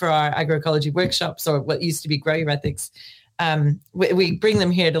come for our agroecology workshops, or what used to be Grow Your Ethics, we bring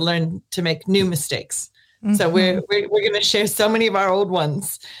them here to learn to make new mistakes. Mm-hmm. So we're going to share so many of our old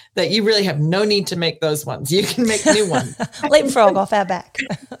ones that you really have no need to make those ones. You can make new ones. Leapfrog off our back.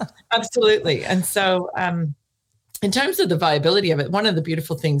 Absolutely. And so in terms of the viability of it, one of the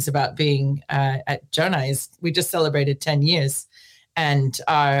beautiful things about being at Jonah is we just celebrated 10 years, and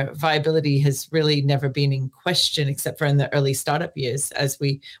our viability has really never been in question, except for in the early startup years,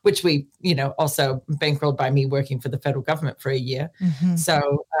 which we also bankrolled by me working for the federal government for a year. Mm-hmm.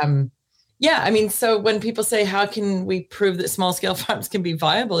 So so when people say, how can we prove that small scale farms can be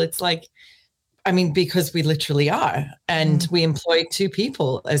viable? It's like, because we literally are, and we employ 2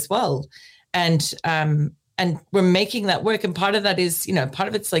 people as well. And we're making that work. And part of that is, part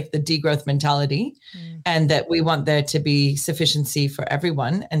of it's like the degrowth mentality, and that we want there to be sufficiency for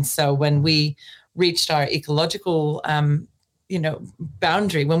everyone. And so when we reached our ecological,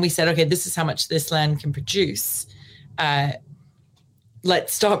 boundary, when we said, okay, this is how much this land can produce,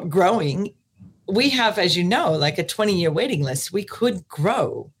 let's stop growing. We have, as you know, like a 20-year waiting list. We could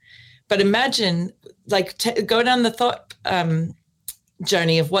grow, but imagine go down the thought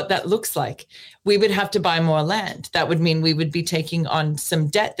journey of what that looks like. We would have to buy more land. That would mean we would be taking on some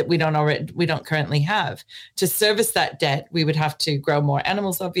debt that we don't currently have. To service that debt, we would have to grow more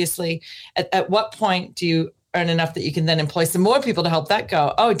animals, obviously. At what point do you earn enough that you can then employ some more people to help that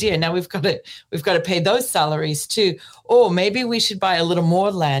go? Oh dear, now we've got to pay those salaries too. Or maybe we should buy a little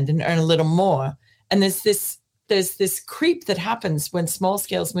more land and earn a little more. And there's this creep that happens when small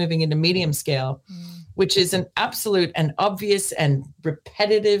scale is moving into medium scale, which is an absolute and obvious and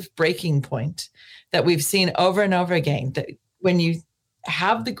repetitive breaking point that we've seen over and over again. That when you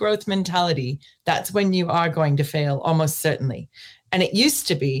have the growth mentality, that's when you are going to fail, almost certainly. And it used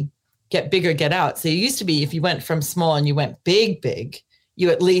to be get bigger, get out. So it used to be if you went from small and you went big, you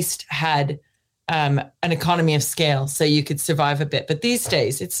at least had an economy of scale so you could survive a bit. But these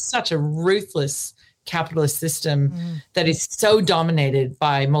days, it's such a ruthless capitalist system that is so dominated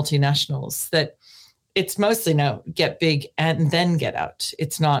by multinationals that it's mostly now get big and then get out.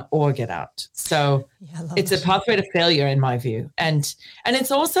 It's not or get out. So it's a pathway to failure in my view. And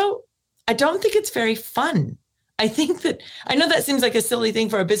it's also, I don't think it's very fun. I know that seems like a silly thing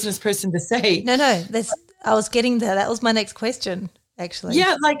for a business person to say. No, I was getting there. That was my next question, actually.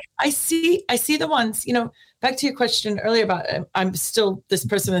 Yeah, like I see the ones, back to your question earlier about I'm still this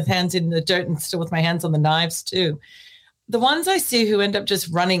person with hands in the dirt and still with my hands on the knives too. The ones I see who end up just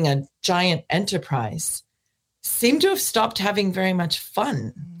running a giant enterprise seem to have stopped having very much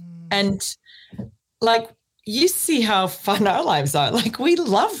fun. And you see how fun our lives are. Like we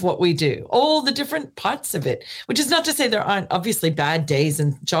love what we do, all the different parts of it, which is not to say there aren't obviously bad days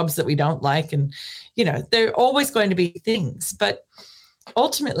and jobs that we don't like. And, there are always going to be things. But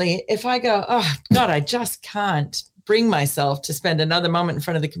ultimately, if I go, oh, God, I just can't bring myself to spend another moment in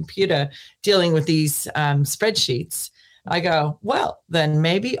front of the computer dealing with these spreadsheets, I go, well, then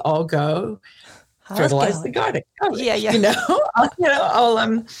maybe I'll go fertilize the garden. Yeah.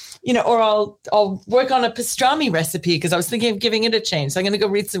 I'll work on a pastrami recipe because I was thinking of giving it a change. So I'm going to go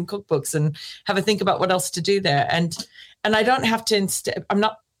read some cookbooks and have a think about what else to do there. And I don't have to. I'm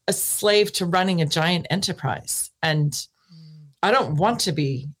not a slave to running a giant enterprise, and I don't want to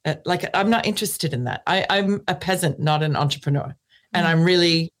be I'm not interested in that. I'm a peasant, not an entrepreneur, and I'm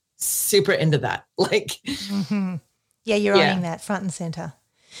really super into that. You're owning that front and center.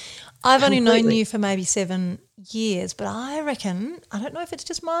 I've only known you for maybe 7 years, but I reckon, I don't know if it's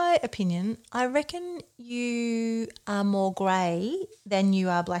just my opinion, I reckon you are more grey than you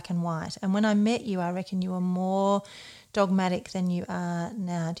are black and white. And when I met you, I reckon you were more dogmatic than you are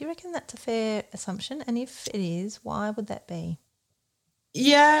now. Do you reckon that's a fair assumption? And if it is, why would that be?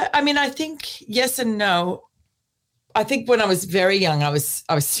 Yeah, I mean, I think yes and no. I think when I was very young, I was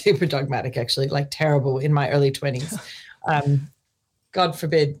super dogmatic, actually, terrible in my early 20s. God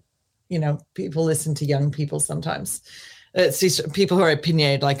forbid, people listen to young people sometimes. It's just people who are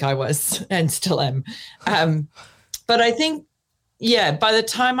opinionated like I was and still am. But I think, by the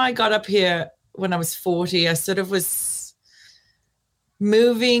time I got up here when I was 40, I sort of was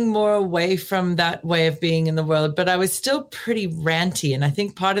moving more away from that way of being in the world, but I was still pretty ranty. And I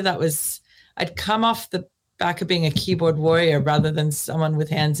think part of that was I'd come off the back of being a keyboard warrior rather than someone with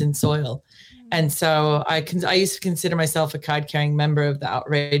hands in soil. And so I used to consider myself a card-carrying member of the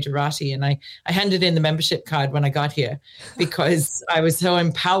Outrageorati, and I handed in the membership card when I got here because I was so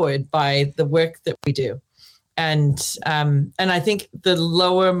empowered by the work that we do. And I think the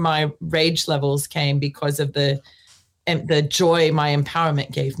lower my rage levels came because of the joy my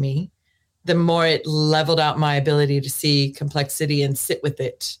empowerment gave me, the more it leveled out my ability to see complexity and sit with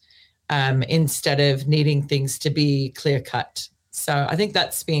it instead of needing things to be clear-cut. So I think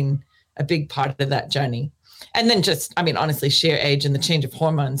that's been a big part of that journey. And then honestly, sheer age and the change of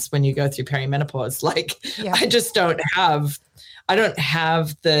hormones when you go through perimenopause, I don't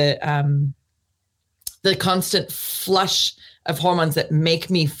have the constant flush of hormones that make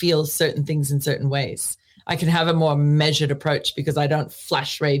me feel certain things in certain ways. I can have a more measured approach because I don't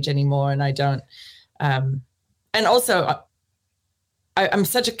flash rage anymore. And I don't, and also I'm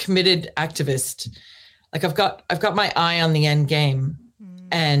such a committed activist. I've got my eye on the end game.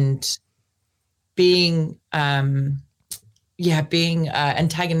 And being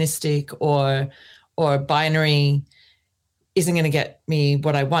antagonistic or binary isn't going to get me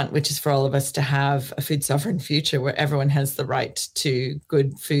what I want, which is for all of us to have a food sovereign future where everyone has the right to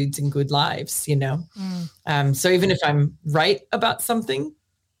good foods and good lives, So even if I'm right about something,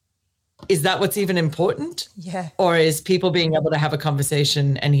 is that what's even important? Yeah. Or is people being able to have a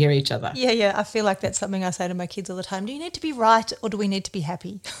conversation and hear each other? Yeah. I feel like that's something I say to my kids all the time. Do you need to be right or do we need to be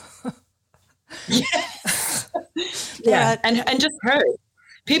happy? Yes. Yeah. And just heard.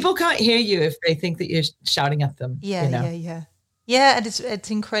 People can't hear you if they think that you're shouting at them. Yeah. Yeah, and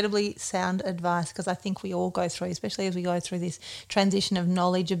it's incredibly sound advice because I think we all go through, especially as we go through this transition of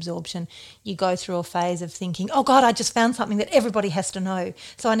knowledge absorption, you go through a phase of thinking, oh God, I just found something that everybody has to know.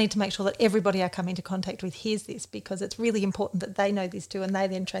 So I need to make sure that everybody I come into contact with hears this because it's really important that they know this too and they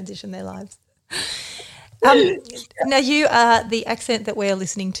then transition their lives. Now the accent that we're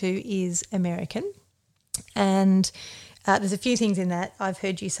listening to is American, and there's a few things in that. I've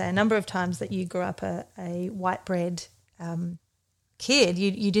heard you say a number of times that you grew up a white bread kid.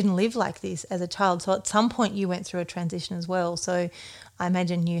 You didn't live like this as a child. So at some point you went through a transition as well. So I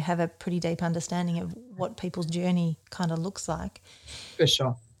imagine you have a pretty deep understanding of what people's journey kind of looks like. For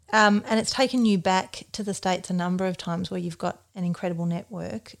sure. And it's taken you back to the States a number of times where you've got an incredible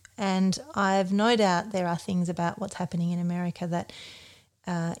network. And I've no doubt there are things about what's happening in America that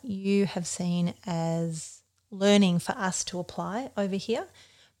you have seen as learning for us to apply over here,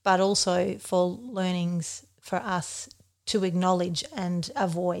 but also for learnings for us to acknowledge and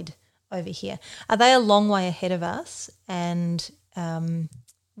avoid over here. Are they a long way ahead of us? And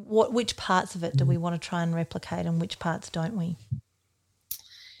which parts of it do we want to try and replicate and which parts don't we?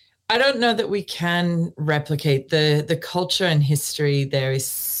 I don't know that we can replicate the culture and history there is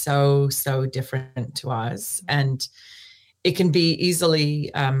so different to ours. And it can be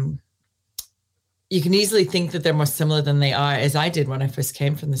easily, you can easily think that they're more similar than they are, as I did when I first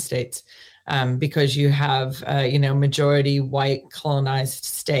came from the States. Because you have, majority white colonized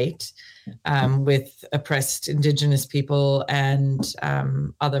state with oppressed Indigenous people and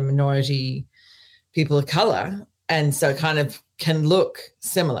other minority people of color. And so it kind of can look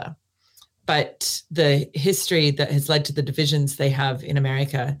similar. But the history that has led to the divisions they have in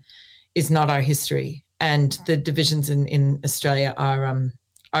America is not our history. And the divisions in Australia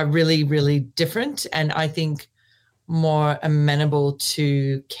are really, really different. And I think more amenable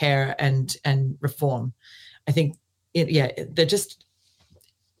to care and reform. I think they're just,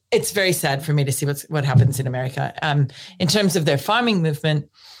 it's very sad for me to see what happens in America. In terms of their farming movement,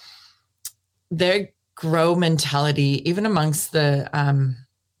 their grow mentality, even amongst the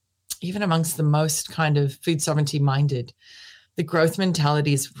most kind of food sovereignty minded, the growth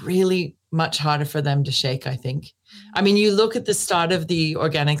mentality is really much harder for them to shake, I think. I mean, you look at the start of the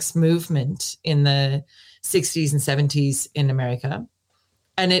organics movement in the 60s and 70s in America,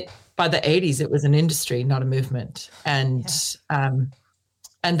 and by the 80s, it was an industry, not a movement. And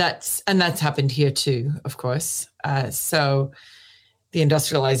that's happened here too, of course. So the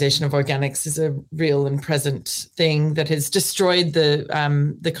industrialization of organics is a real and present thing that has destroyed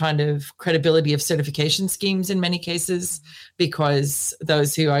the kind of credibility of certification schemes in many cases, because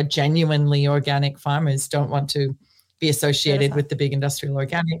those who are genuinely organic farmers don't want to be associated with the big industrial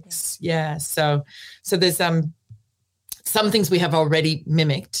organics. Yeah. So there's some things we have already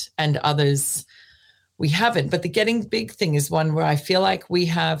mimicked and others we haven't. But the getting big thing is one where I feel like we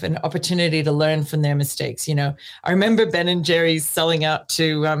have an opportunity to learn from their mistakes. You know, I remember Ben and Jerry's selling out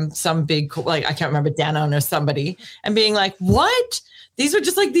to some big, like, I can't remember, Danone or somebody, and being like, what? These are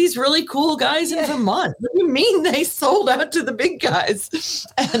just like these really cool guys in Vermont. What do you mean they sold out to the big guys?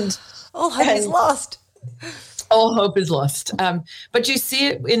 And all hope is lost. All hope is lost. But you see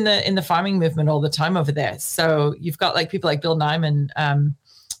it in the farming movement all the time over there. So you've got like people like Bill Nyman,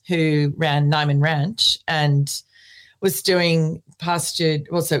 who ran Nyman Ranch and was doing pastured,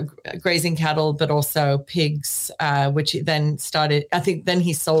 also grazing cattle, but also pigs, which he then started, I think then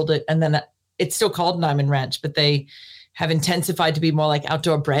he sold it, and then it's still called Nyman Ranch, but they have intensified to be more like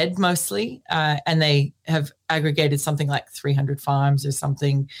outdoor bred mostly. And they have aggregated something like 300 farms or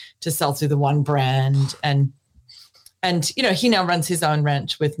something to sell through the one brand. And you know, he now runs his own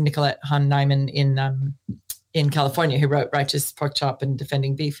ranch with Nicolette Hahn Nyman in California, who wrote Righteous Pork Chop and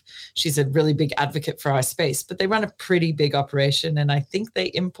Defending Beef. She's a really big advocate for our space, but they run a pretty big operation. And I think they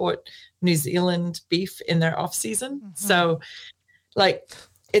import New Zealand beef in their off season. Mm-hmm. So like,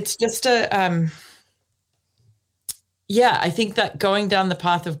 it's just I think that going down the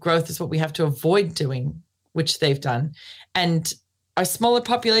path of growth is what we have to avoid doing, which they've done. And our smaller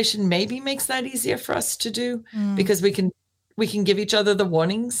population maybe makes that easier for us to do because we can give each other the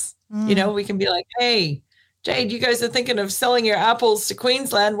warnings. You know, we can be like, hey, Jade, you guys are thinking of selling your apples to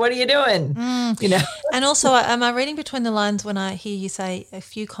Queensland. What are you doing? You know. And also, am I reading between the lines when I hear you say a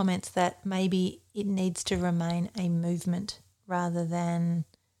few comments that maybe it needs to remain a movement rather than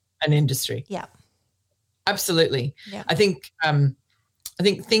an industry? Yeah, absolutely. Yeah. I think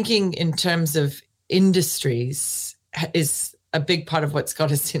thinking in terms of industries is a big part of what's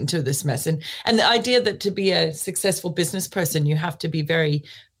got us into this mess. And the idea that to be a successful business person, you have to be very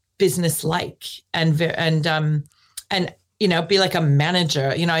business-like and you know, be like a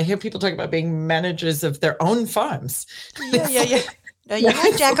manager. You know, I hear people talk about being managers of their own farms. Yeah. No, you're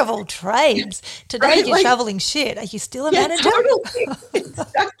a jack of all trades. Today right? You're shoveling shit. Are you still a manager? Totally.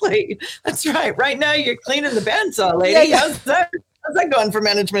 Exactly. That's right. Right now you're cleaning the bandsaw, lady. Yeah. How's that going for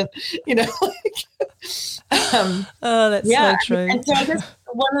management? You know, that's so true. And so I guess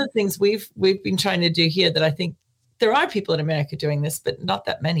one of the things we've been trying to do here that I think there are people in America doing this, but not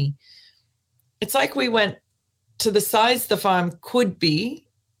that many. It's like we went to the size the farm could be,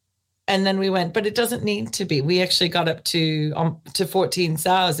 and then we went, but it doesn't need to be. We actually got up to 14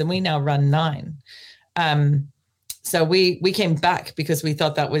 sows, and we now run 9. So we came back because we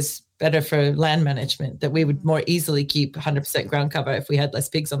thought that was better for land management, that we would more easily keep 100% ground cover if we had less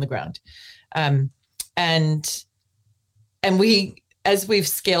pigs on the ground. And we, as we've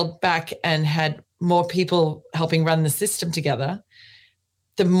scaled back and had more people helping run the system together,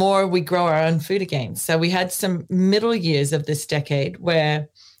 the more we grow our own food again. So we had some middle years of this decade where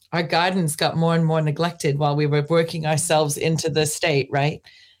our gardens got more and more neglected while we were working ourselves into the state, right?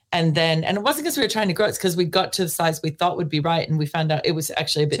 And it wasn't because we were trying to grow, it's because we got to the size we thought would be right, and we found out it was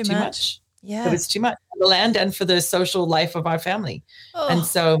actually a bit too much. Yeah. It was too much for the land and for the social life of our family. Oh, and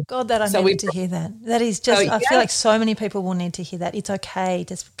so God, that I needed to hear that. That is just, I feel like so many people will need to hear that. It's okay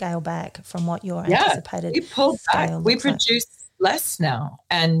to scale back from what your anticipated we pulled back. We produce less now.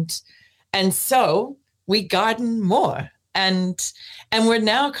 And so we garden more. And we're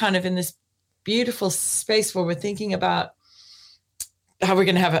now kind of in this beautiful space where we're thinking about how we're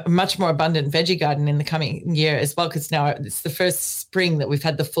going to have a much more abundant veggie garden in the coming year as well, because now it's the first spring that we've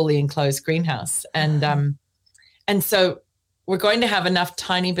had the fully enclosed greenhouse. And so we're going to have enough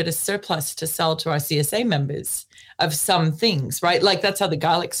tiny bit of surplus to sell to our CSA members of some things, right? Like that's how the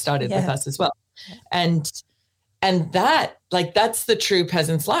garlic started with us as well. And And that's the true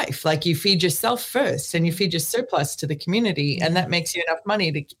peasant's life. Like, you feed yourself first and you feed your surplus to the community. And that makes you enough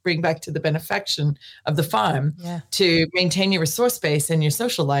money to bring back to the benefaction of the farm to maintain your resource base and your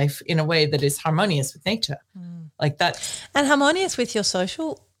social life in a way that is harmonious with nature. Like that. And harmonious with your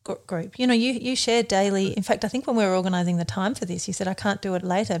social group. You know, you share daily. In fact, I think when we were organising the time for this, you said, I can't do it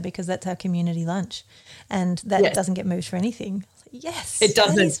later because that's our community lunch. And that doesn't get moved for anything. Yes. It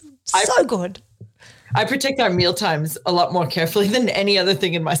doesn't. That is so good. I protect our meal times a lot more carefully than any other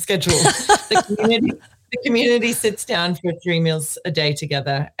thing in my schedule. The community sits down for 3 meals a day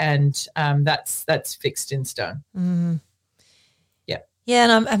together, and that's fixed in stone. Mm. Yeah. Yeah,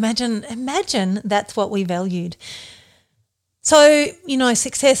 and I imagine that's what we valued. So, you know,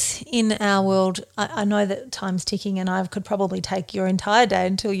 success in our world, I know that time's ticking, and I could probably take your entire day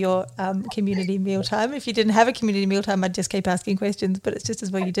until your community mealtime. If you didn't have a community mealtime, I'd just keep asking questions, but it's just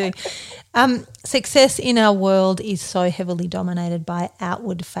as well you do. Success in our world is so heavily dominated by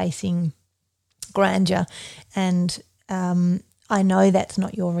outward-facing grandeur, and I know that's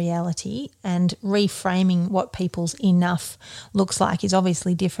not your reality, and reframing what people's enough looks like is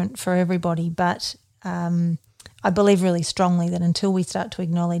obviously different for everybody, but I believe really strongly that until we start to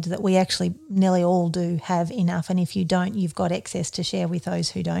acknowledge that we actually nearly all do have enough, and if you don't, you've got excess to share with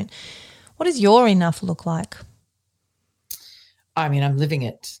those who don't. What does your enough look like? I mean, I'm living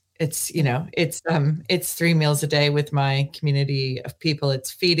it. It's, you know, it's 3 meals a day with my community of people.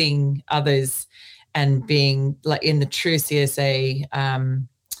 It's feeding others and being like in the true CSA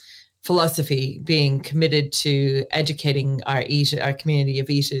philosophy, being committed to educating our community of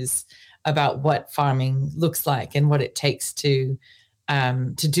eaters about what farming looks like and what it takes to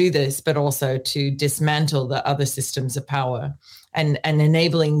do this, but also to dismantle the other systems of power and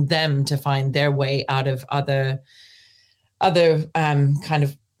enabling them to find their way out of other kind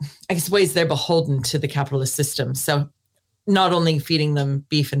of, I guess, ways they're beholden to the capitalist system. So not only feeding them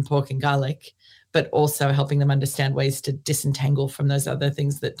beef and pork and garlic, but also helping them understand ways to disentangle from those other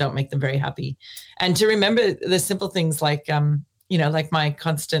things that don't make them very happy. And to remember the simple things like, you know, like my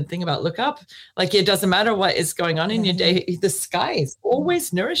constant thing about look up, like it doesn't matter what is going on in your day, the sky is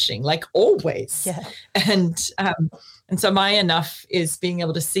always nourishing, like always. Yeah. And so my enough is being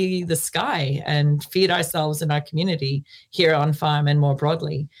able to see the sky and feed ourselves and our community here on farm and more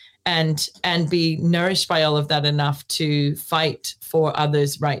broadly, and be nourished by all of that enough to fight for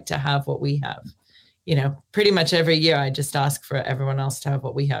others' right to have what we have. You know, pretty much every year I just ask for everyone else to have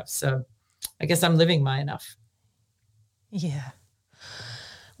what we have. So I guess I'm living my enough. Yeah.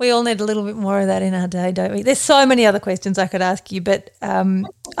 We all need a little bit more of that in our day, don't we? There's so many other questions I could ask you, but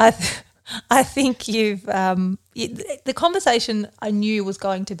I think you've the conversation I knew was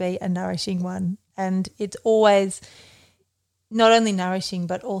going to be a nourishing one, and it's always not only nourishing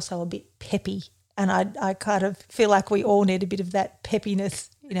but also a bit peppy, and I kind of feel like we all need a bit of that peppiness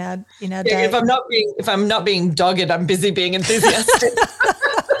in our day. If I'm not being dogged, I'm busy being enthusiastic.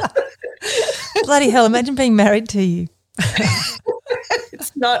 Bloody hell! Imagine being married to you.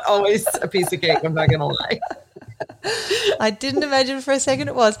 It's not always a piece of cake, I'm not going to lie. I didn't imagine for a second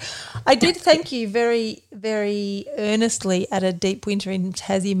it was. I did thank you very, very earnestly at a deep winter in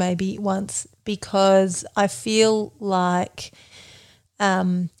Tassie maybe once, because I feel like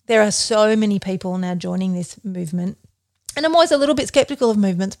there are so many people now joining this movement, and I'm always a little bit sceptical of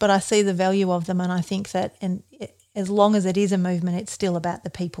movements, but I see the value of them, and I think that as long as it is a movement, it's still about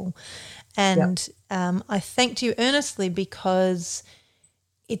the people. And I thanked you earnestly because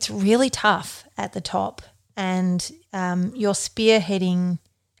it's really tough at the top, and you're spearheading,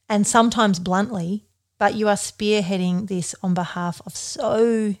 and sometimes bluntly, but you are spearheading this on behalf of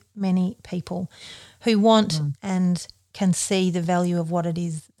so many people who want and can see the value of what it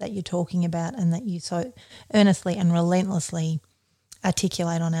is that you're talking about and that you so earnestly and relentlessly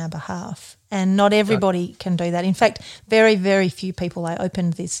articulate on our behalf. And not everybody can do that. In fact, very, very few people. I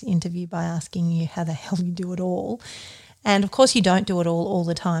opened this interview by asking you how the hell you do it all. And, of course, you don't do it all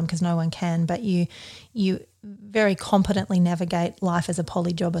the time because no one can, but you very competently navigate life as a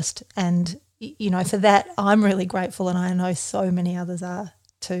polyjobist. And, you know, for that I'm really grateful, and I know so many others are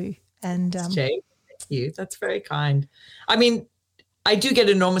too. And Jay, thank you. That's very kind. I mean, I do get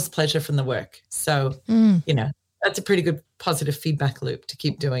enormous pleasure from the work. So, you know, that's a pretty good positive feedback loop to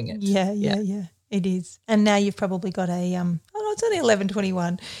keep doing it. Yeah. It is. And now you've probably got a it's only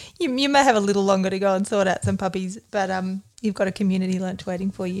 11:21. You may have a little longer to go and sort out some puppies, but you've got a community lunch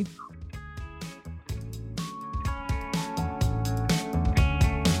waiting for you.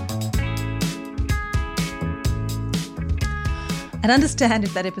 And understand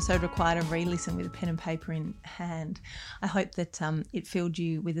if that episode required a re-listen with a pen and paper in hand. I hope that it filled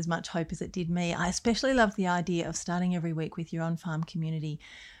you with as much hope as it did me. I especially love the idea of starting every week with your on-farm community,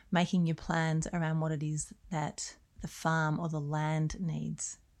 making your plans around what it is that the farm or the land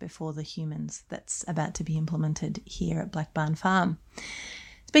needs before the humans that's about to be implemented here at Black Barn Farm.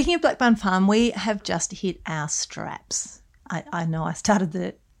 Speaking of Black Barn Farm, we have just hit our straps. I know I started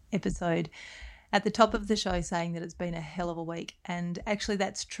the episode at the top of the show saying that it's been a hell of a week, and actually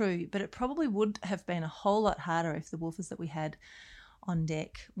that's true, but it probably would have been a whole lot harder if the woofers that we had on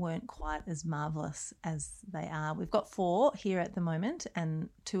deck weren't quite as marvellous as they are. We've got 4 here at the moment, and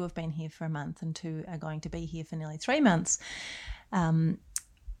 2 have been here for a month and 2 are going to be here for nearly 3 months.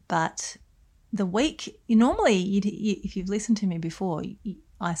 But the week, normally, if you've listened to me before,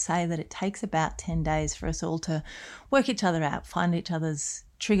 I say that it takes about 10 days for us all to work each other out, find each other's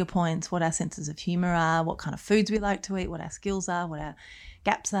trigger points, what our senses of humour are, what kind of foods we like to eat, what our skills are, what our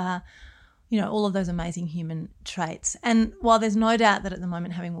gaps are, all of those amazing human traits. And while there's no doubt that at the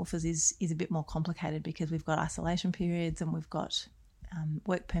moment having woofers is a bit more complicated because we've got isolation periods and we've got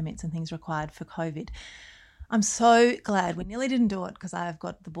work permits and things required for COVID, I'm so glad we nearly didn't do it because I've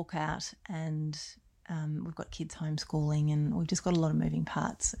got the book out and we've got kids homeschooling and we've just got a lot of moving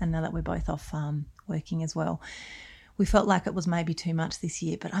parts. And now that we're both off working as well, we felt like it was maybe too much this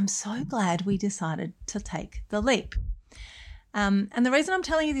year, but I'm so glad we decided to take the leap. And the reason I'm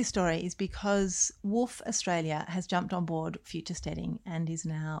telling you this story is because Woof Australia has jumped on board Future Steading and is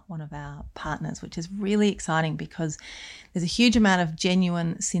now one of our partners, which is really exciting because there's a huge amount of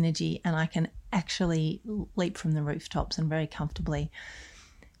genuine synergy and I can actually leap from the rooftops and very comfortably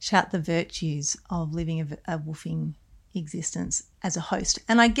shout the virtues of living a woofing existence as a host.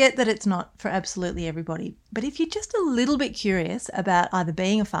 And I get that it's not for absolutely everybody, but if you're just a little bit curious about either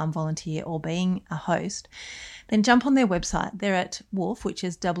being a farm volunteer or being a host, then jump on their website. They're at Woof, which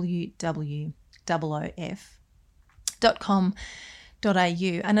is www.com.au,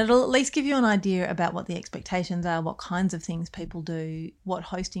 and it'll at least give you an idea about what the expectations are, what kinds of things people do, what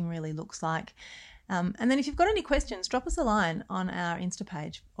hosting really looks like. And then if you've got any questions, drop us a line on our Insta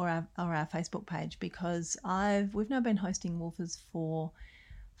page or our Facebook page, because we've now been hosting Woofers for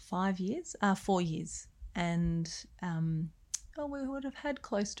 4 years, and we would have had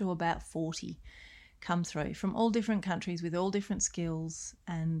close to about 40 come through from all different countries with all different skills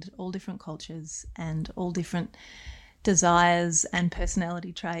and all different cultures and all different desires and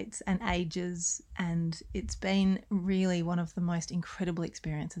personality traits and ages, and it's been really one of the most incredible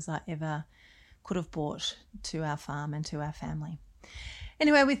experiences I ever could have brought to our farm and to our family.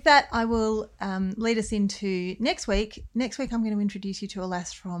 Anyway, with that, I will lead us into next week. Next week, I'm going to introduce you to a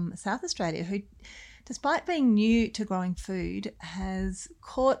lass from South Australia who, despite being new to growing food, has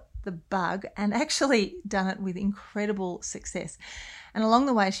caught the bug and actually done it with incredible success. And along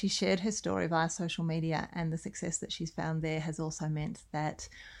the way, she shared her story via social media, and the success that she's found there has also meant that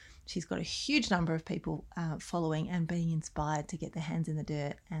she's got a huge number of people following and being inspired to get their hands in the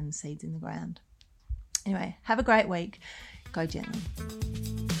dirt and seeds in the ground. Anyway, have a great week. Go gently.